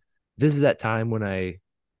that time when I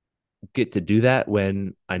get to do that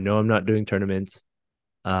when I know I'm not doing tournaments.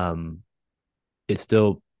 Um it's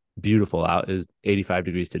still beautiful out. It was 85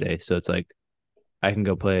 degrees today. So it's like I can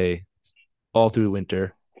go play all through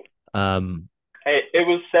winter. Um Hey, it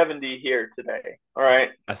was 70 here today. All right.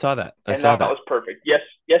 I saw that. I And saw that that. was perfect. Yes,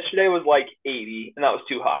 yesterday was like 80 and that was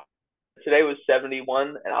too hot. Today was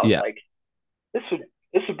 71 and I was Yeah. like, this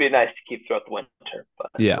would be nice to keep throughout the winter, but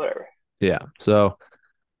Yeah. whatever. Yeah. So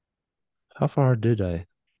how far did I?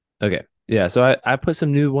 Okay. Yeah. So I put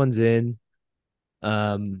some new ones in.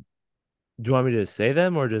 Um, do you want me to say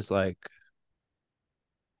them or just like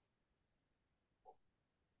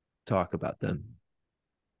talk about them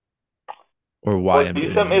or why Well, I'm you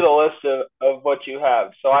doing sent me them? the list of what you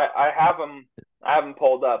have. So I have them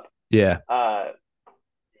pulled up. Yeah. Uh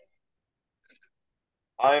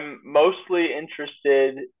I'm mostly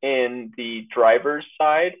interested in the driver's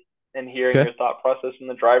side and hearing Okay. your thought process in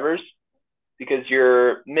the drivers because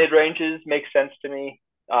your mid ranges make sense to me,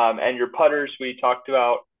 and your putters we talked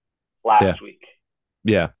about Yeah. last week,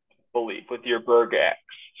 Yeah. I believe, with your Berg X.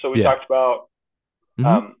 So we Yeah. talked about Hmm.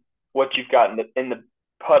 um, what you've got in the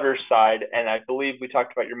putter side, and I believe we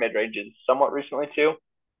talked about your mid ranges somewhat recently too,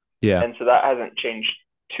 Yeah. and so that hasn't changed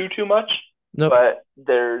too much, Nope. but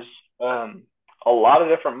there's um, a lot of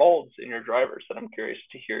different molds in your drivers that I'm curious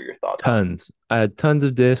to hear your thoughts on. Tons. I had tons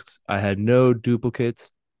of discs. I had no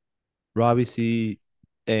duplicates. Robbie C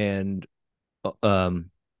and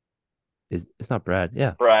it's not Brad.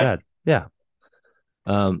 Yeah. Brad, Brad. Yeah.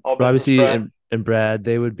 all Robbie business C Brad. and Brad,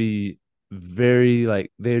 they would be very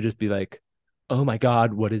like they would just be like, "Oh my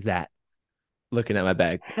God, what is that?" Looking at my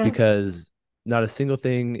bag because not a single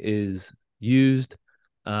thing is used.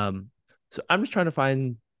 Um, so I'm just trying to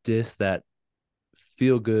find discs that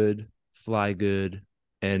feel good, fly good,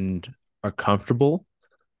 and are comfortable.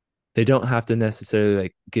 They don't have to necessarily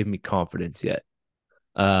like give me confidence yet.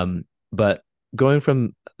 But going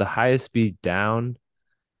from the highest speed down,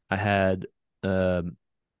 I had an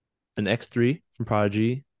X3 from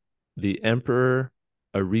Prodigy, the Emperor,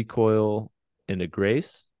 a Recoil, and a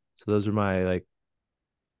Grace. So those are my like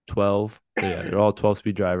 12. Yeah, they're all 12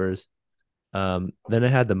 speed drivers. Then I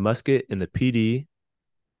had the Musket and the PD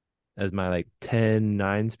as my like 10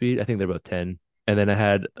 9 speed. I think they're both 10. And then I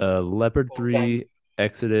had a Leopard Okay. 3,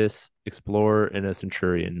 Exodus, Explorer, and a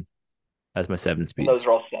Centurion as my 7 And those speeds.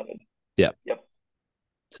 are all seven. Yeah. Yep.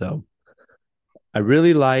 So I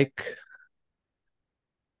really like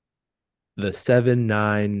the 7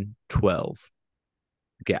 9 12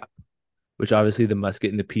 gap, which obviously the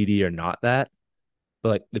Musket and the PD are not that, but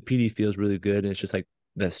like the PD feels really good. And it's just like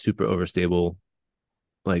that super overstable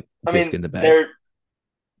like I disc mean, in the bag.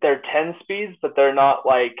 they're 10 speeds, but they're not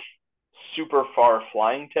like super far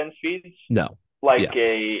flying 10 speeds. No. like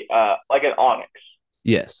Yeah. like an Onyx.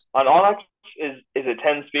 Yes. An Onyx is a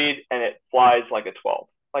 10 speed and it flies like a 12.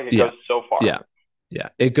 Like it Yeah. goes so far. Yeah. Yeah.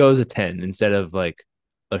 It goes a 10 instead of like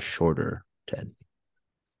a shorter 10.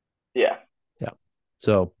 Yeah. Yeah.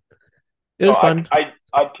 So it So was fun.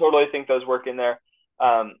 I totally think those work in there.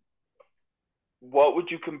 Um, what would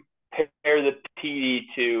you compare the PD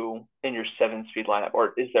to in your 7 speed lineup,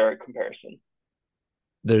 or is there a comparison?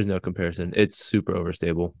 There's no comparison. It's super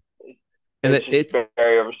overstable. And It's just it's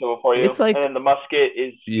very overstable for you. it's And like then the musket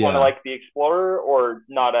is kind of yeah. like the Explorer, or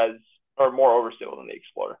not as, or more overstable than the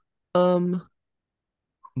Explorer. Um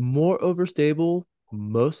more overstable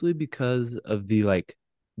mostly because of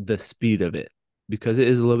the speed of it. Because it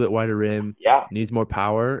is a little bit wider rim, Yeah, needs more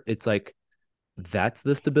power. It's like that's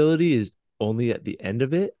the stability is only at the end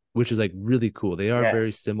of it, which is like really cool. They are yes.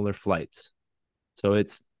 very similar flights. So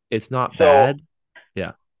it's not So bad.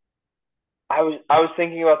 Yeah. I was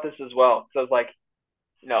thinking about this as well. So I was like,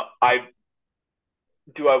 I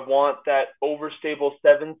do I want that overstable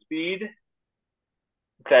 7 speed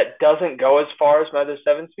that doesn't go as far as my other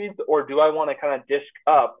 7 speeds, or do I want to kind of disc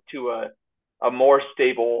up to a more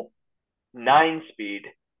stable 9 speed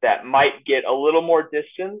that might get a little more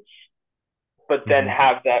distance, but then Hmm.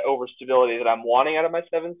 have that overstability that I'm wanting out of my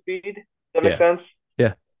 7 speed? Does that make Yeah. sense?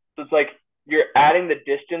 Yeah. So it's like you're adding the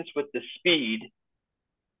distance with the speed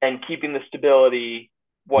and keeping the stability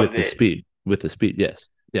what With it the is. speed. With the speed, yes.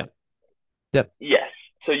 Yeah. Yep. Yes.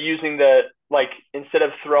 So using the, like, instead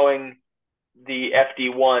of throwing the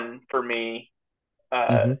FD1 for me,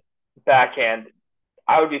 uh, Hmm. backhand,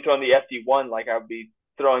 I would be throwing the FD1 like I would be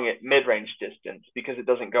throwing it mid range distance because it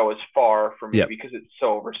doesn't go as far for me Yep. because it's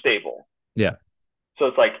so overstable. Yeah. So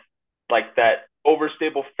it's like that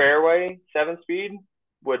overstable fairway 7 speed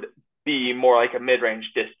would be more like a mid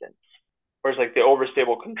range distance. Whereas like the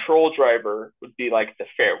overstable control driver would be like the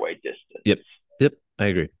fairway distance. Yep. Yep. I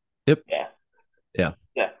agree. Yep. Yeah. Yeah.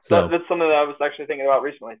 Yeah. So So that's something that I was actually thinking about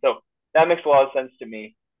recently. So that makes a lot of sense to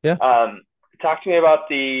me. yeah. Um, Talk to me about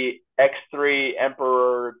the X3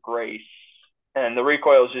 Emperor Grace. And the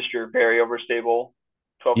recoil is just your very overstable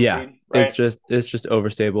 12 Yeah. speed, right? It's just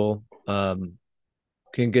overstable.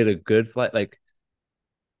 Can get a good flight. Like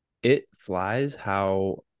it flies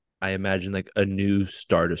how I imagine like a new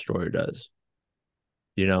Star Destroyer does.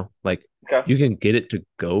 Like Okay. you can get it to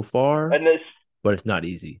go far, And this but it's not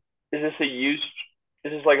easy. is this a used,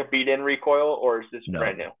 is this like a beat in recoil or is this No,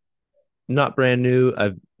 brand new? not brand new.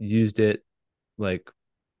 I've used it like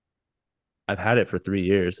I've had it for 3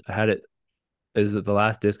 years. I had it is the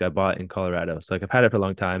last disc I bought in Colorado. So like I've had it for a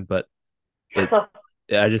long time, but it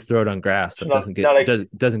I just throw it on grass so It's doesn't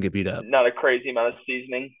get beat up. not a crazy amount of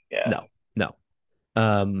seasoning. Yeah. No, no.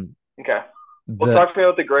 Um Okay. Well, the talk to me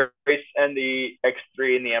about the Grace and the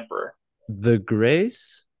X3 and the Emperor. the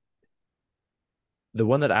Grace, the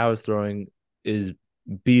one that I was throwing is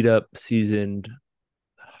beat up, seasoned,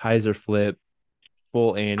 hyzer flip,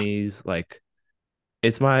 full annies. Like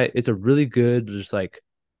it's a really good just like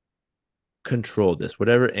control this.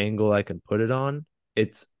 Whatever angle I can put it on,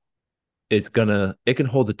 it's it can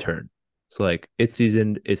hold a turn. So like it's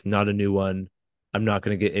seasoned, it's not a new one. I'm not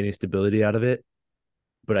gonna get any stability out of it,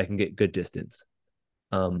 but I can get good distance.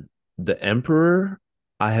 Um the Emperor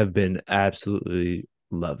I have been absolutely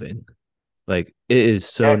loving. Like it is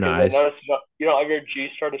so Yeah, because I nice. noticed you don't have your G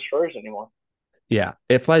Star Destroyers anymore. Yeah,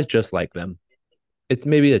 it flies just like them. It's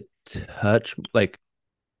maybe a touch like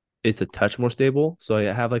it's a touch more stable. So I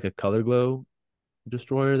have like a color glow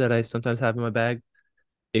destroyer that I sometimes have in my bag.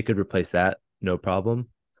 It could replace that, no problem.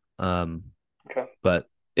 Um, Okay. but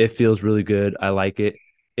it feels really good. I like it.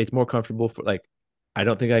 It's more comfortable for like I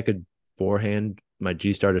don't think I could forehand my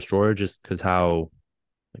G Star destroyer just because how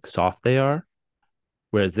like soft they are.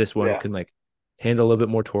 Whereas this one Yeah. can like handle a little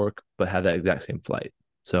bit more torque, but have that exact same flight.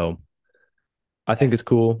 So I Yeah. think it's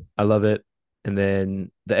cool. I love it. And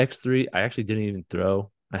then the X3, I actually didn't even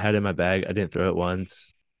throw. I had it in my bag. I didn't throw it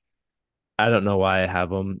once. I don't know why I have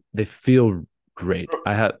them. They feel great.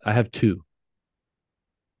 I have two.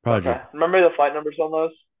 Okay. Prodigy. Remember the flight numbers on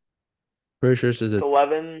those? Pretty sure this is It's a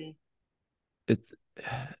 11. it's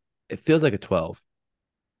it feels like a 12,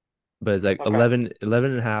 but it's like Okay. 11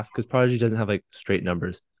 and a half because Prodigy doesn't have like straight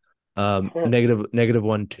numbers. Negative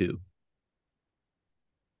 1, 2.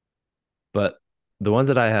 But the ones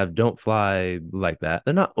that I have don't fly like that.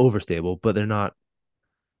 They're not overstable, but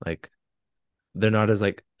like they're not as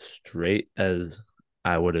like straight as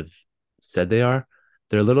I would have said they are.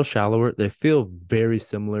 They're a little shallower. They feel very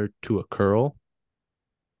similar to a curl,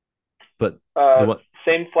 but the uh, one,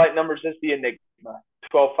 Same flight numbers as the Enigma.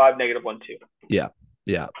 12.5, -1.2. yeah,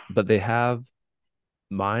 yeah. But they have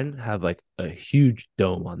mine have like a huge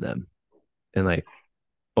dome on them. and like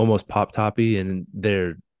almost pop toppy, and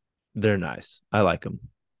they're nice. I like them.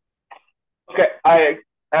 Okay, I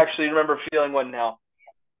actually remember feeling one now.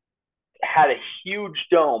 It had a huge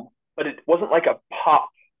dome, but it wasn't like a pop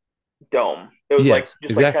dome. It was like Yes,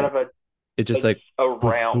 just like kind exactly. of It's just like a poof,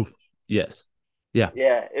 poof. round. Yes. Yeah.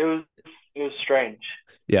 Yeah, it was strange.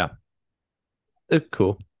 Yeah. They're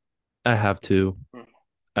cool. I have two. Hmm.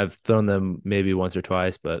 I've thrown them maybe once or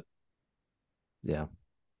twice, but yeah.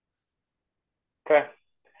 Okay.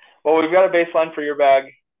 Well, we've got a baseline for your bag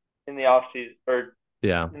in the off season or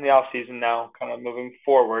Yeah. in the off season now, kind of moving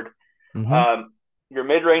forward. Mm-hmm. Um, your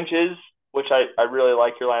mid ranges, which I really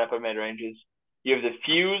like your lineup of mid ranges. You have the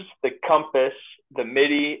fuse, the compass, the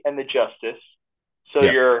MIDI, and the justice. So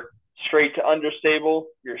Yep. you're straight to understable,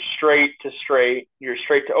 you're straight to straight, you're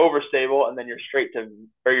straight to overstable, and then you're straight to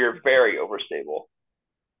or you're very overstable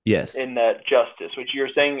Yes. in that justice, which you're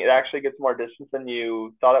saying it actually gets more distance than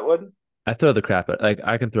you thought it would. I throw the crap at like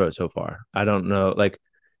I can throw it so far. I don't know. Like,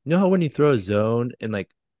 you know how when you throw a zone and like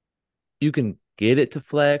you can get it to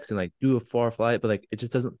flex and like do a far flight, but like it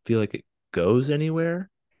just doesn't feel like it goes anywhere.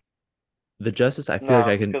 The justice, I feel like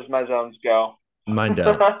No, I it's can because my zones go. mine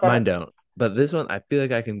don't. Mine don't. But this one I feel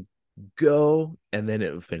like I can go and then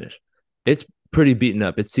it will finish. It's pretty beaten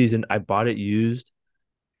up. It's seasoned. I bought it used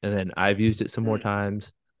and then I've used it some more Mm.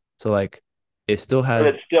 times. So like it still But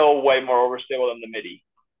has it's still way more overstable than the MIDI.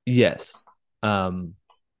 yes. Um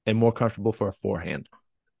and more comfortable for a forehand.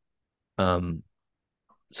 Um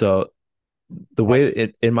so the Okay. way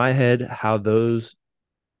it in my head how those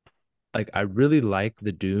like I really like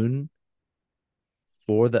the Dune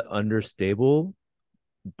for the understable,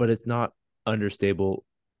 but it's not understable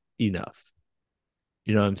enough.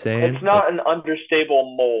 You know what I'm It's saying? Like not an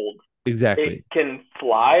understable mold. It exactly. can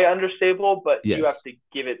fly understable, but you have Yes. to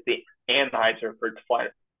give it the anhyzer for it to fly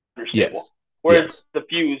understable. Yes. Whereas Yes. the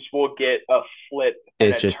fuse will get a flip and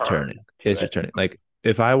It's a just turn turning. to It's it. just turning. Like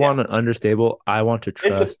if I Yeah. want an understable, I want to It's a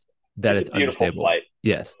trust that it's it's a beautiful understable. flight.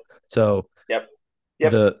 Yes. So Yep.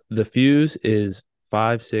 Yep. the fuse is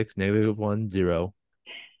 5 6 -1 0.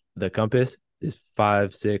 The compass is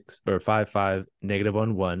 5 6 or 5 5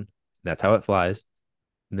 -1 1. That's how it flies.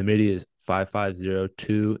 And the MIDI is 5 5 0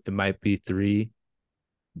 2. It might be 3,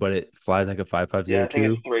 but it flies like a five five Yeah, zero I think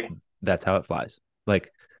it's two. three. That's how it flies.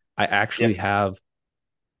 Like I Yep. actually have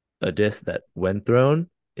a disc that when thrown,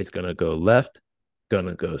 it's gonna go left,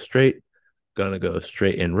 gonna go straight, gonna go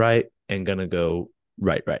straight and right, and gonna go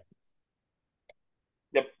right, right.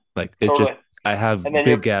 Yep. Like it's just Totally. I have And then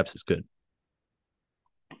big you're gaps. It's good.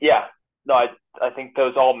 yeah. No, I think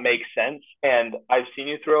those all make sense. And I've seen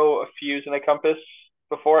you throw a fuse and a compass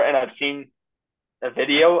before, and I've seen a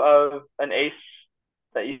video of an ace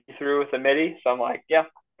that you threw with a MIDI. So I'm like, yeah,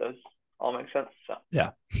 those all make sense. So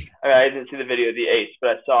Yeah, I mean, I didn't see the video of the ace,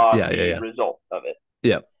 but I saw yeah, yeah, the yeah, result of it.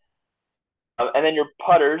 yeah, And then your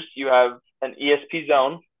putters, you have an ESP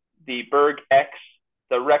zone, the Berg X,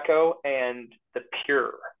 the Reco, and the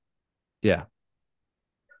Pure. yeah,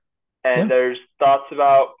 And yeah, there's thoughts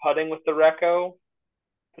about putting with the Reco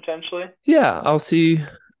potentially. yeah. I'll see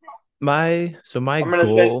my I'm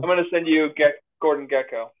goal, gonna send you Gordon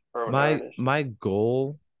Gecko or whatever my it is. my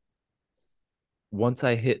goal once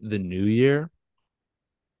I hit the new year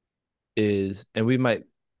is, and we might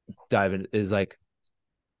dive in, is like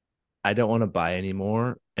I don't want to buy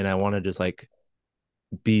anymore, and I want to just like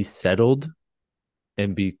be settled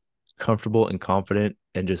and be comfortable and confident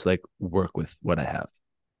and just like work with what I have.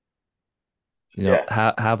 Yeah.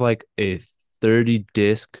 Have like a 30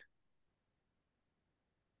 disc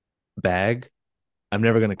bag. I'm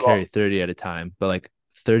never gonna carry Well, 30 at a time, but like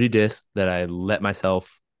 30 discs that I let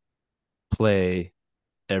myself play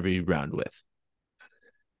every round with.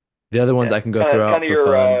 The other ones yeah. I can go Kind throw of out kind of for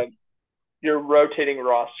fun. your rotating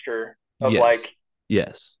roster of like, Yes.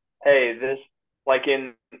 Yes. hey, this like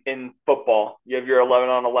in football, you have your 11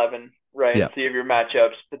 on 11, right? Yeah. So you have your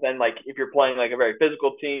matchups, but then like if you're playing like a very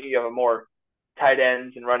physical team, you have a more tight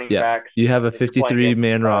ends and running Yeah. backs. You have a If you're playing against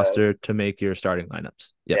 53-man roster to make your starting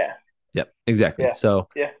lineups. Yep. yeah, Yep. Exactly. yeah, So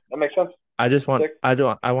yeah, that makes sense. Sick.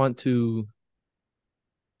 I want to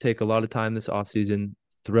take a lot of time this off season,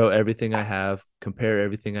 throw everything I have, compare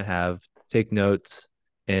everything I have, take notes,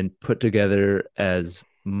 and put together as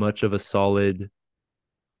much of a solid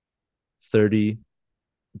 30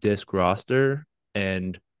 disc roster.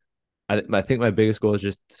 And I think my biggest goal is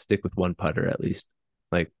just to stick with one putter at least.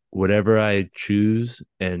 Like whatever I choose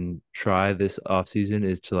and try this off season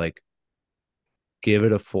is to like give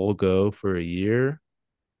it a full go for a year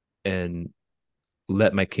and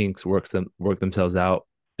let my kinks work themselves out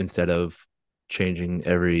instead of changing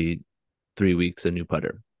every 3 weeks a new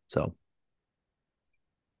putter. So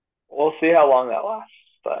we'll see how long that lasts.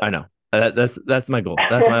 But I know. That's my goal.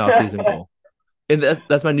 That's my off-season goal. And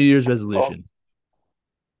that's my New Year's cool. resolution.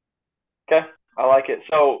 Okay, I like it.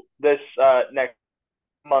 So this next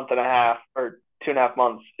month and a half or 2.5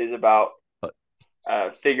 months is about But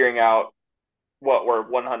figuring out what we're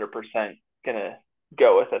 100% gonna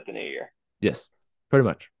go with at the new year. yes, pretty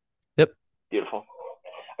much. Yep. Beautiful.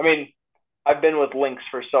 I mean, I've been with links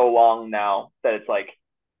for so long now that it's like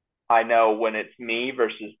I know when it's me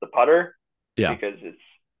versus the putter Yeah. because it's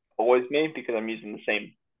always me because I'm using the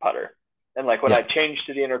same putter. And like when Yeah. I changed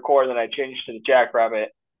to the inner core, then I changed to the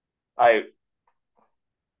Jackrabbit, I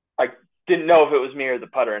I didn't know if it was me or the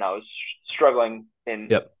putter, and I was struggling in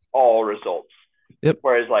Yep. all results. Yep.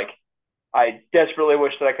 Whereas like I desperately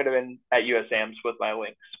wish that I could have been at USAMs with my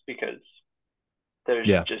links because there's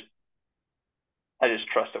Yeah. just I just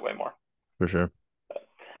trust it way more. For sure.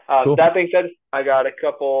 Cool. That being said, I got a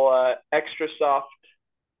couple extra soft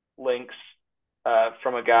links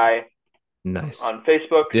from a guy Nice. on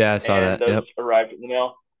Facebook, Yeah, I saw and that. those Yep. arrived in the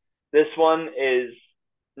mail. This one is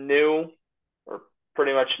new, or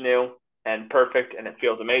pretty much new, and perfect, and it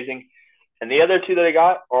feels amazing. And the other two that I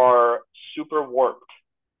got are super warped.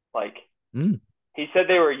 Like Mm. he said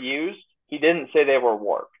they were used. He didn't say they were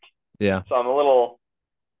warped. Yeah. So I'm a little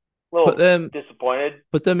Put them disappointed.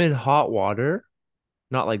 put them in hot water,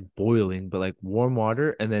 not like boiling, but like warm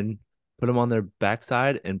water, and then put them on their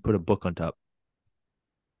backside and put a book on top.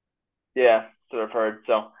 Yeah, that's what I've heard.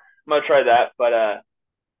 So I'm gonna try that. But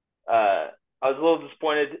I was a little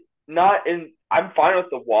disappointed. Not in. I'm fine with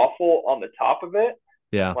the waffle on the top of it.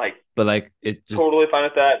 Yeah. Like But like it just totally fine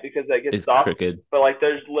with that because that gets is soft. crooked. But like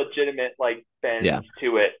there's legitimate like Yeah. bends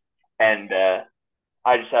to it, and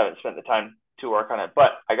I just haven't spent the time to work on it.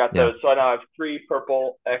 But I got Yeah. those, so I now have 3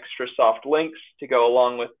 purple extra soft links to go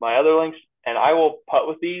along with my other links, and I will putt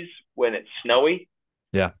with these when it's snowy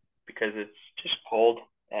Yeah. because it's just cold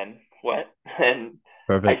and wet and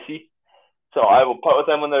Perfect. icy. So I will putt with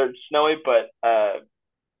them when they're snowy, but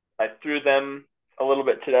I threw them a little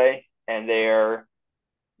bit today, and they are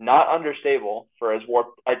not understable for as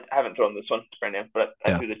warped. I haven't thrown this one, it's brand new, but I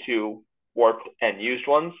Yeah. threw the 2 warped and used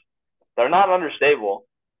ones. They're not understable,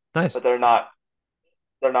 Nice. but they're not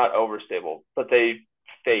overstable, but they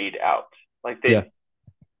fade out. Like Yeah.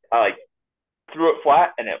 I like threw it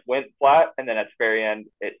flat and it went flat, and then at the very end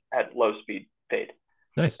it had low speed fade.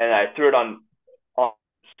 Nice. And I threw it on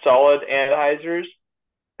solid anodizers,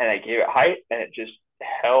 and I gave it height, and it just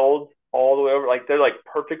held all the way over. Like they're like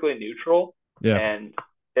perfectly neutral, Yeah. and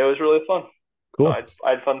it was really fun. So Cool. I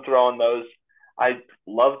had fun throwing those. I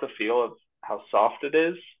love the feel of how soft it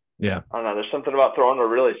is. Yeah. I don't know. There's something about throwing a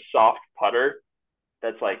really soft putter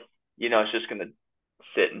that's like it's just gonna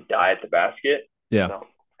sit and die at the basket. Yeah. So kind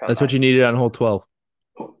of That's what nice. you needed on hole 12.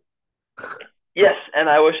 Yes, and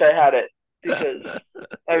I wish I had it because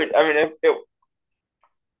I mean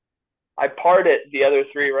I parred it the other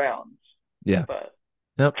 3 rounds, Yeah. but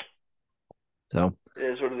Yep. So, it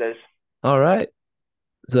is what it is. all right.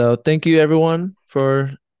 So, thank you everyone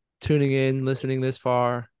for tuning in, listening this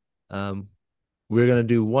far. Um, we're gonna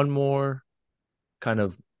do one more kind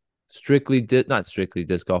of not strictly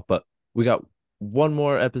disc golf, but we got one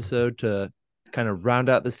more episode to kind of round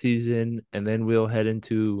out the season, and then we'll head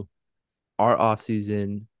into our off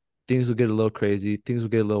season. Things will get a little crazy, things will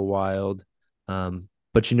get a little wild.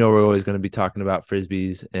 But we're always going to be talking about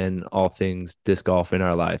frisbees and all things disc golf in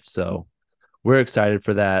our life. So we're excited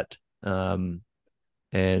for that.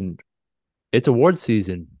 And it's award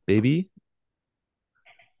season, baby.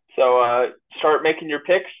 So start making your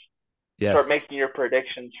picks, start Yes. making your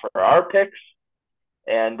predictions for our picks,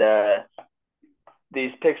 and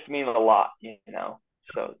these picks mean a lot.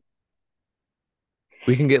 So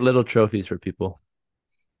We can get little trophies for people.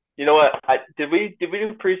 you know what? Did we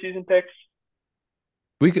do preseason picks?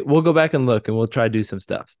 We'll go back and look and we'll try to do some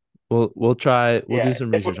stuff. We'll do Yeah.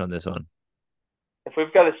 some If research on this one.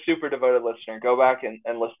 we've got a super devoted listener, go back and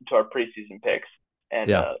listen to our preseason picks, and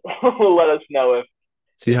Yeah. let us know if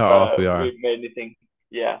See if how off we are. we've made anything.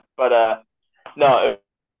 Yeah, but no, it was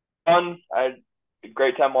fun. I had a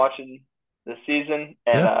great time watching the season,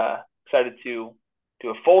 and Yeah. excited to do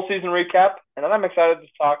a full season recap, and then I'm excited to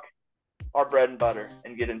talk our bread and butter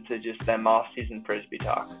and get into just them off season frisbee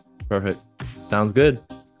talk. Perfect. Sounds good.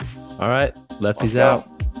 All right. Let's Lefties go. out.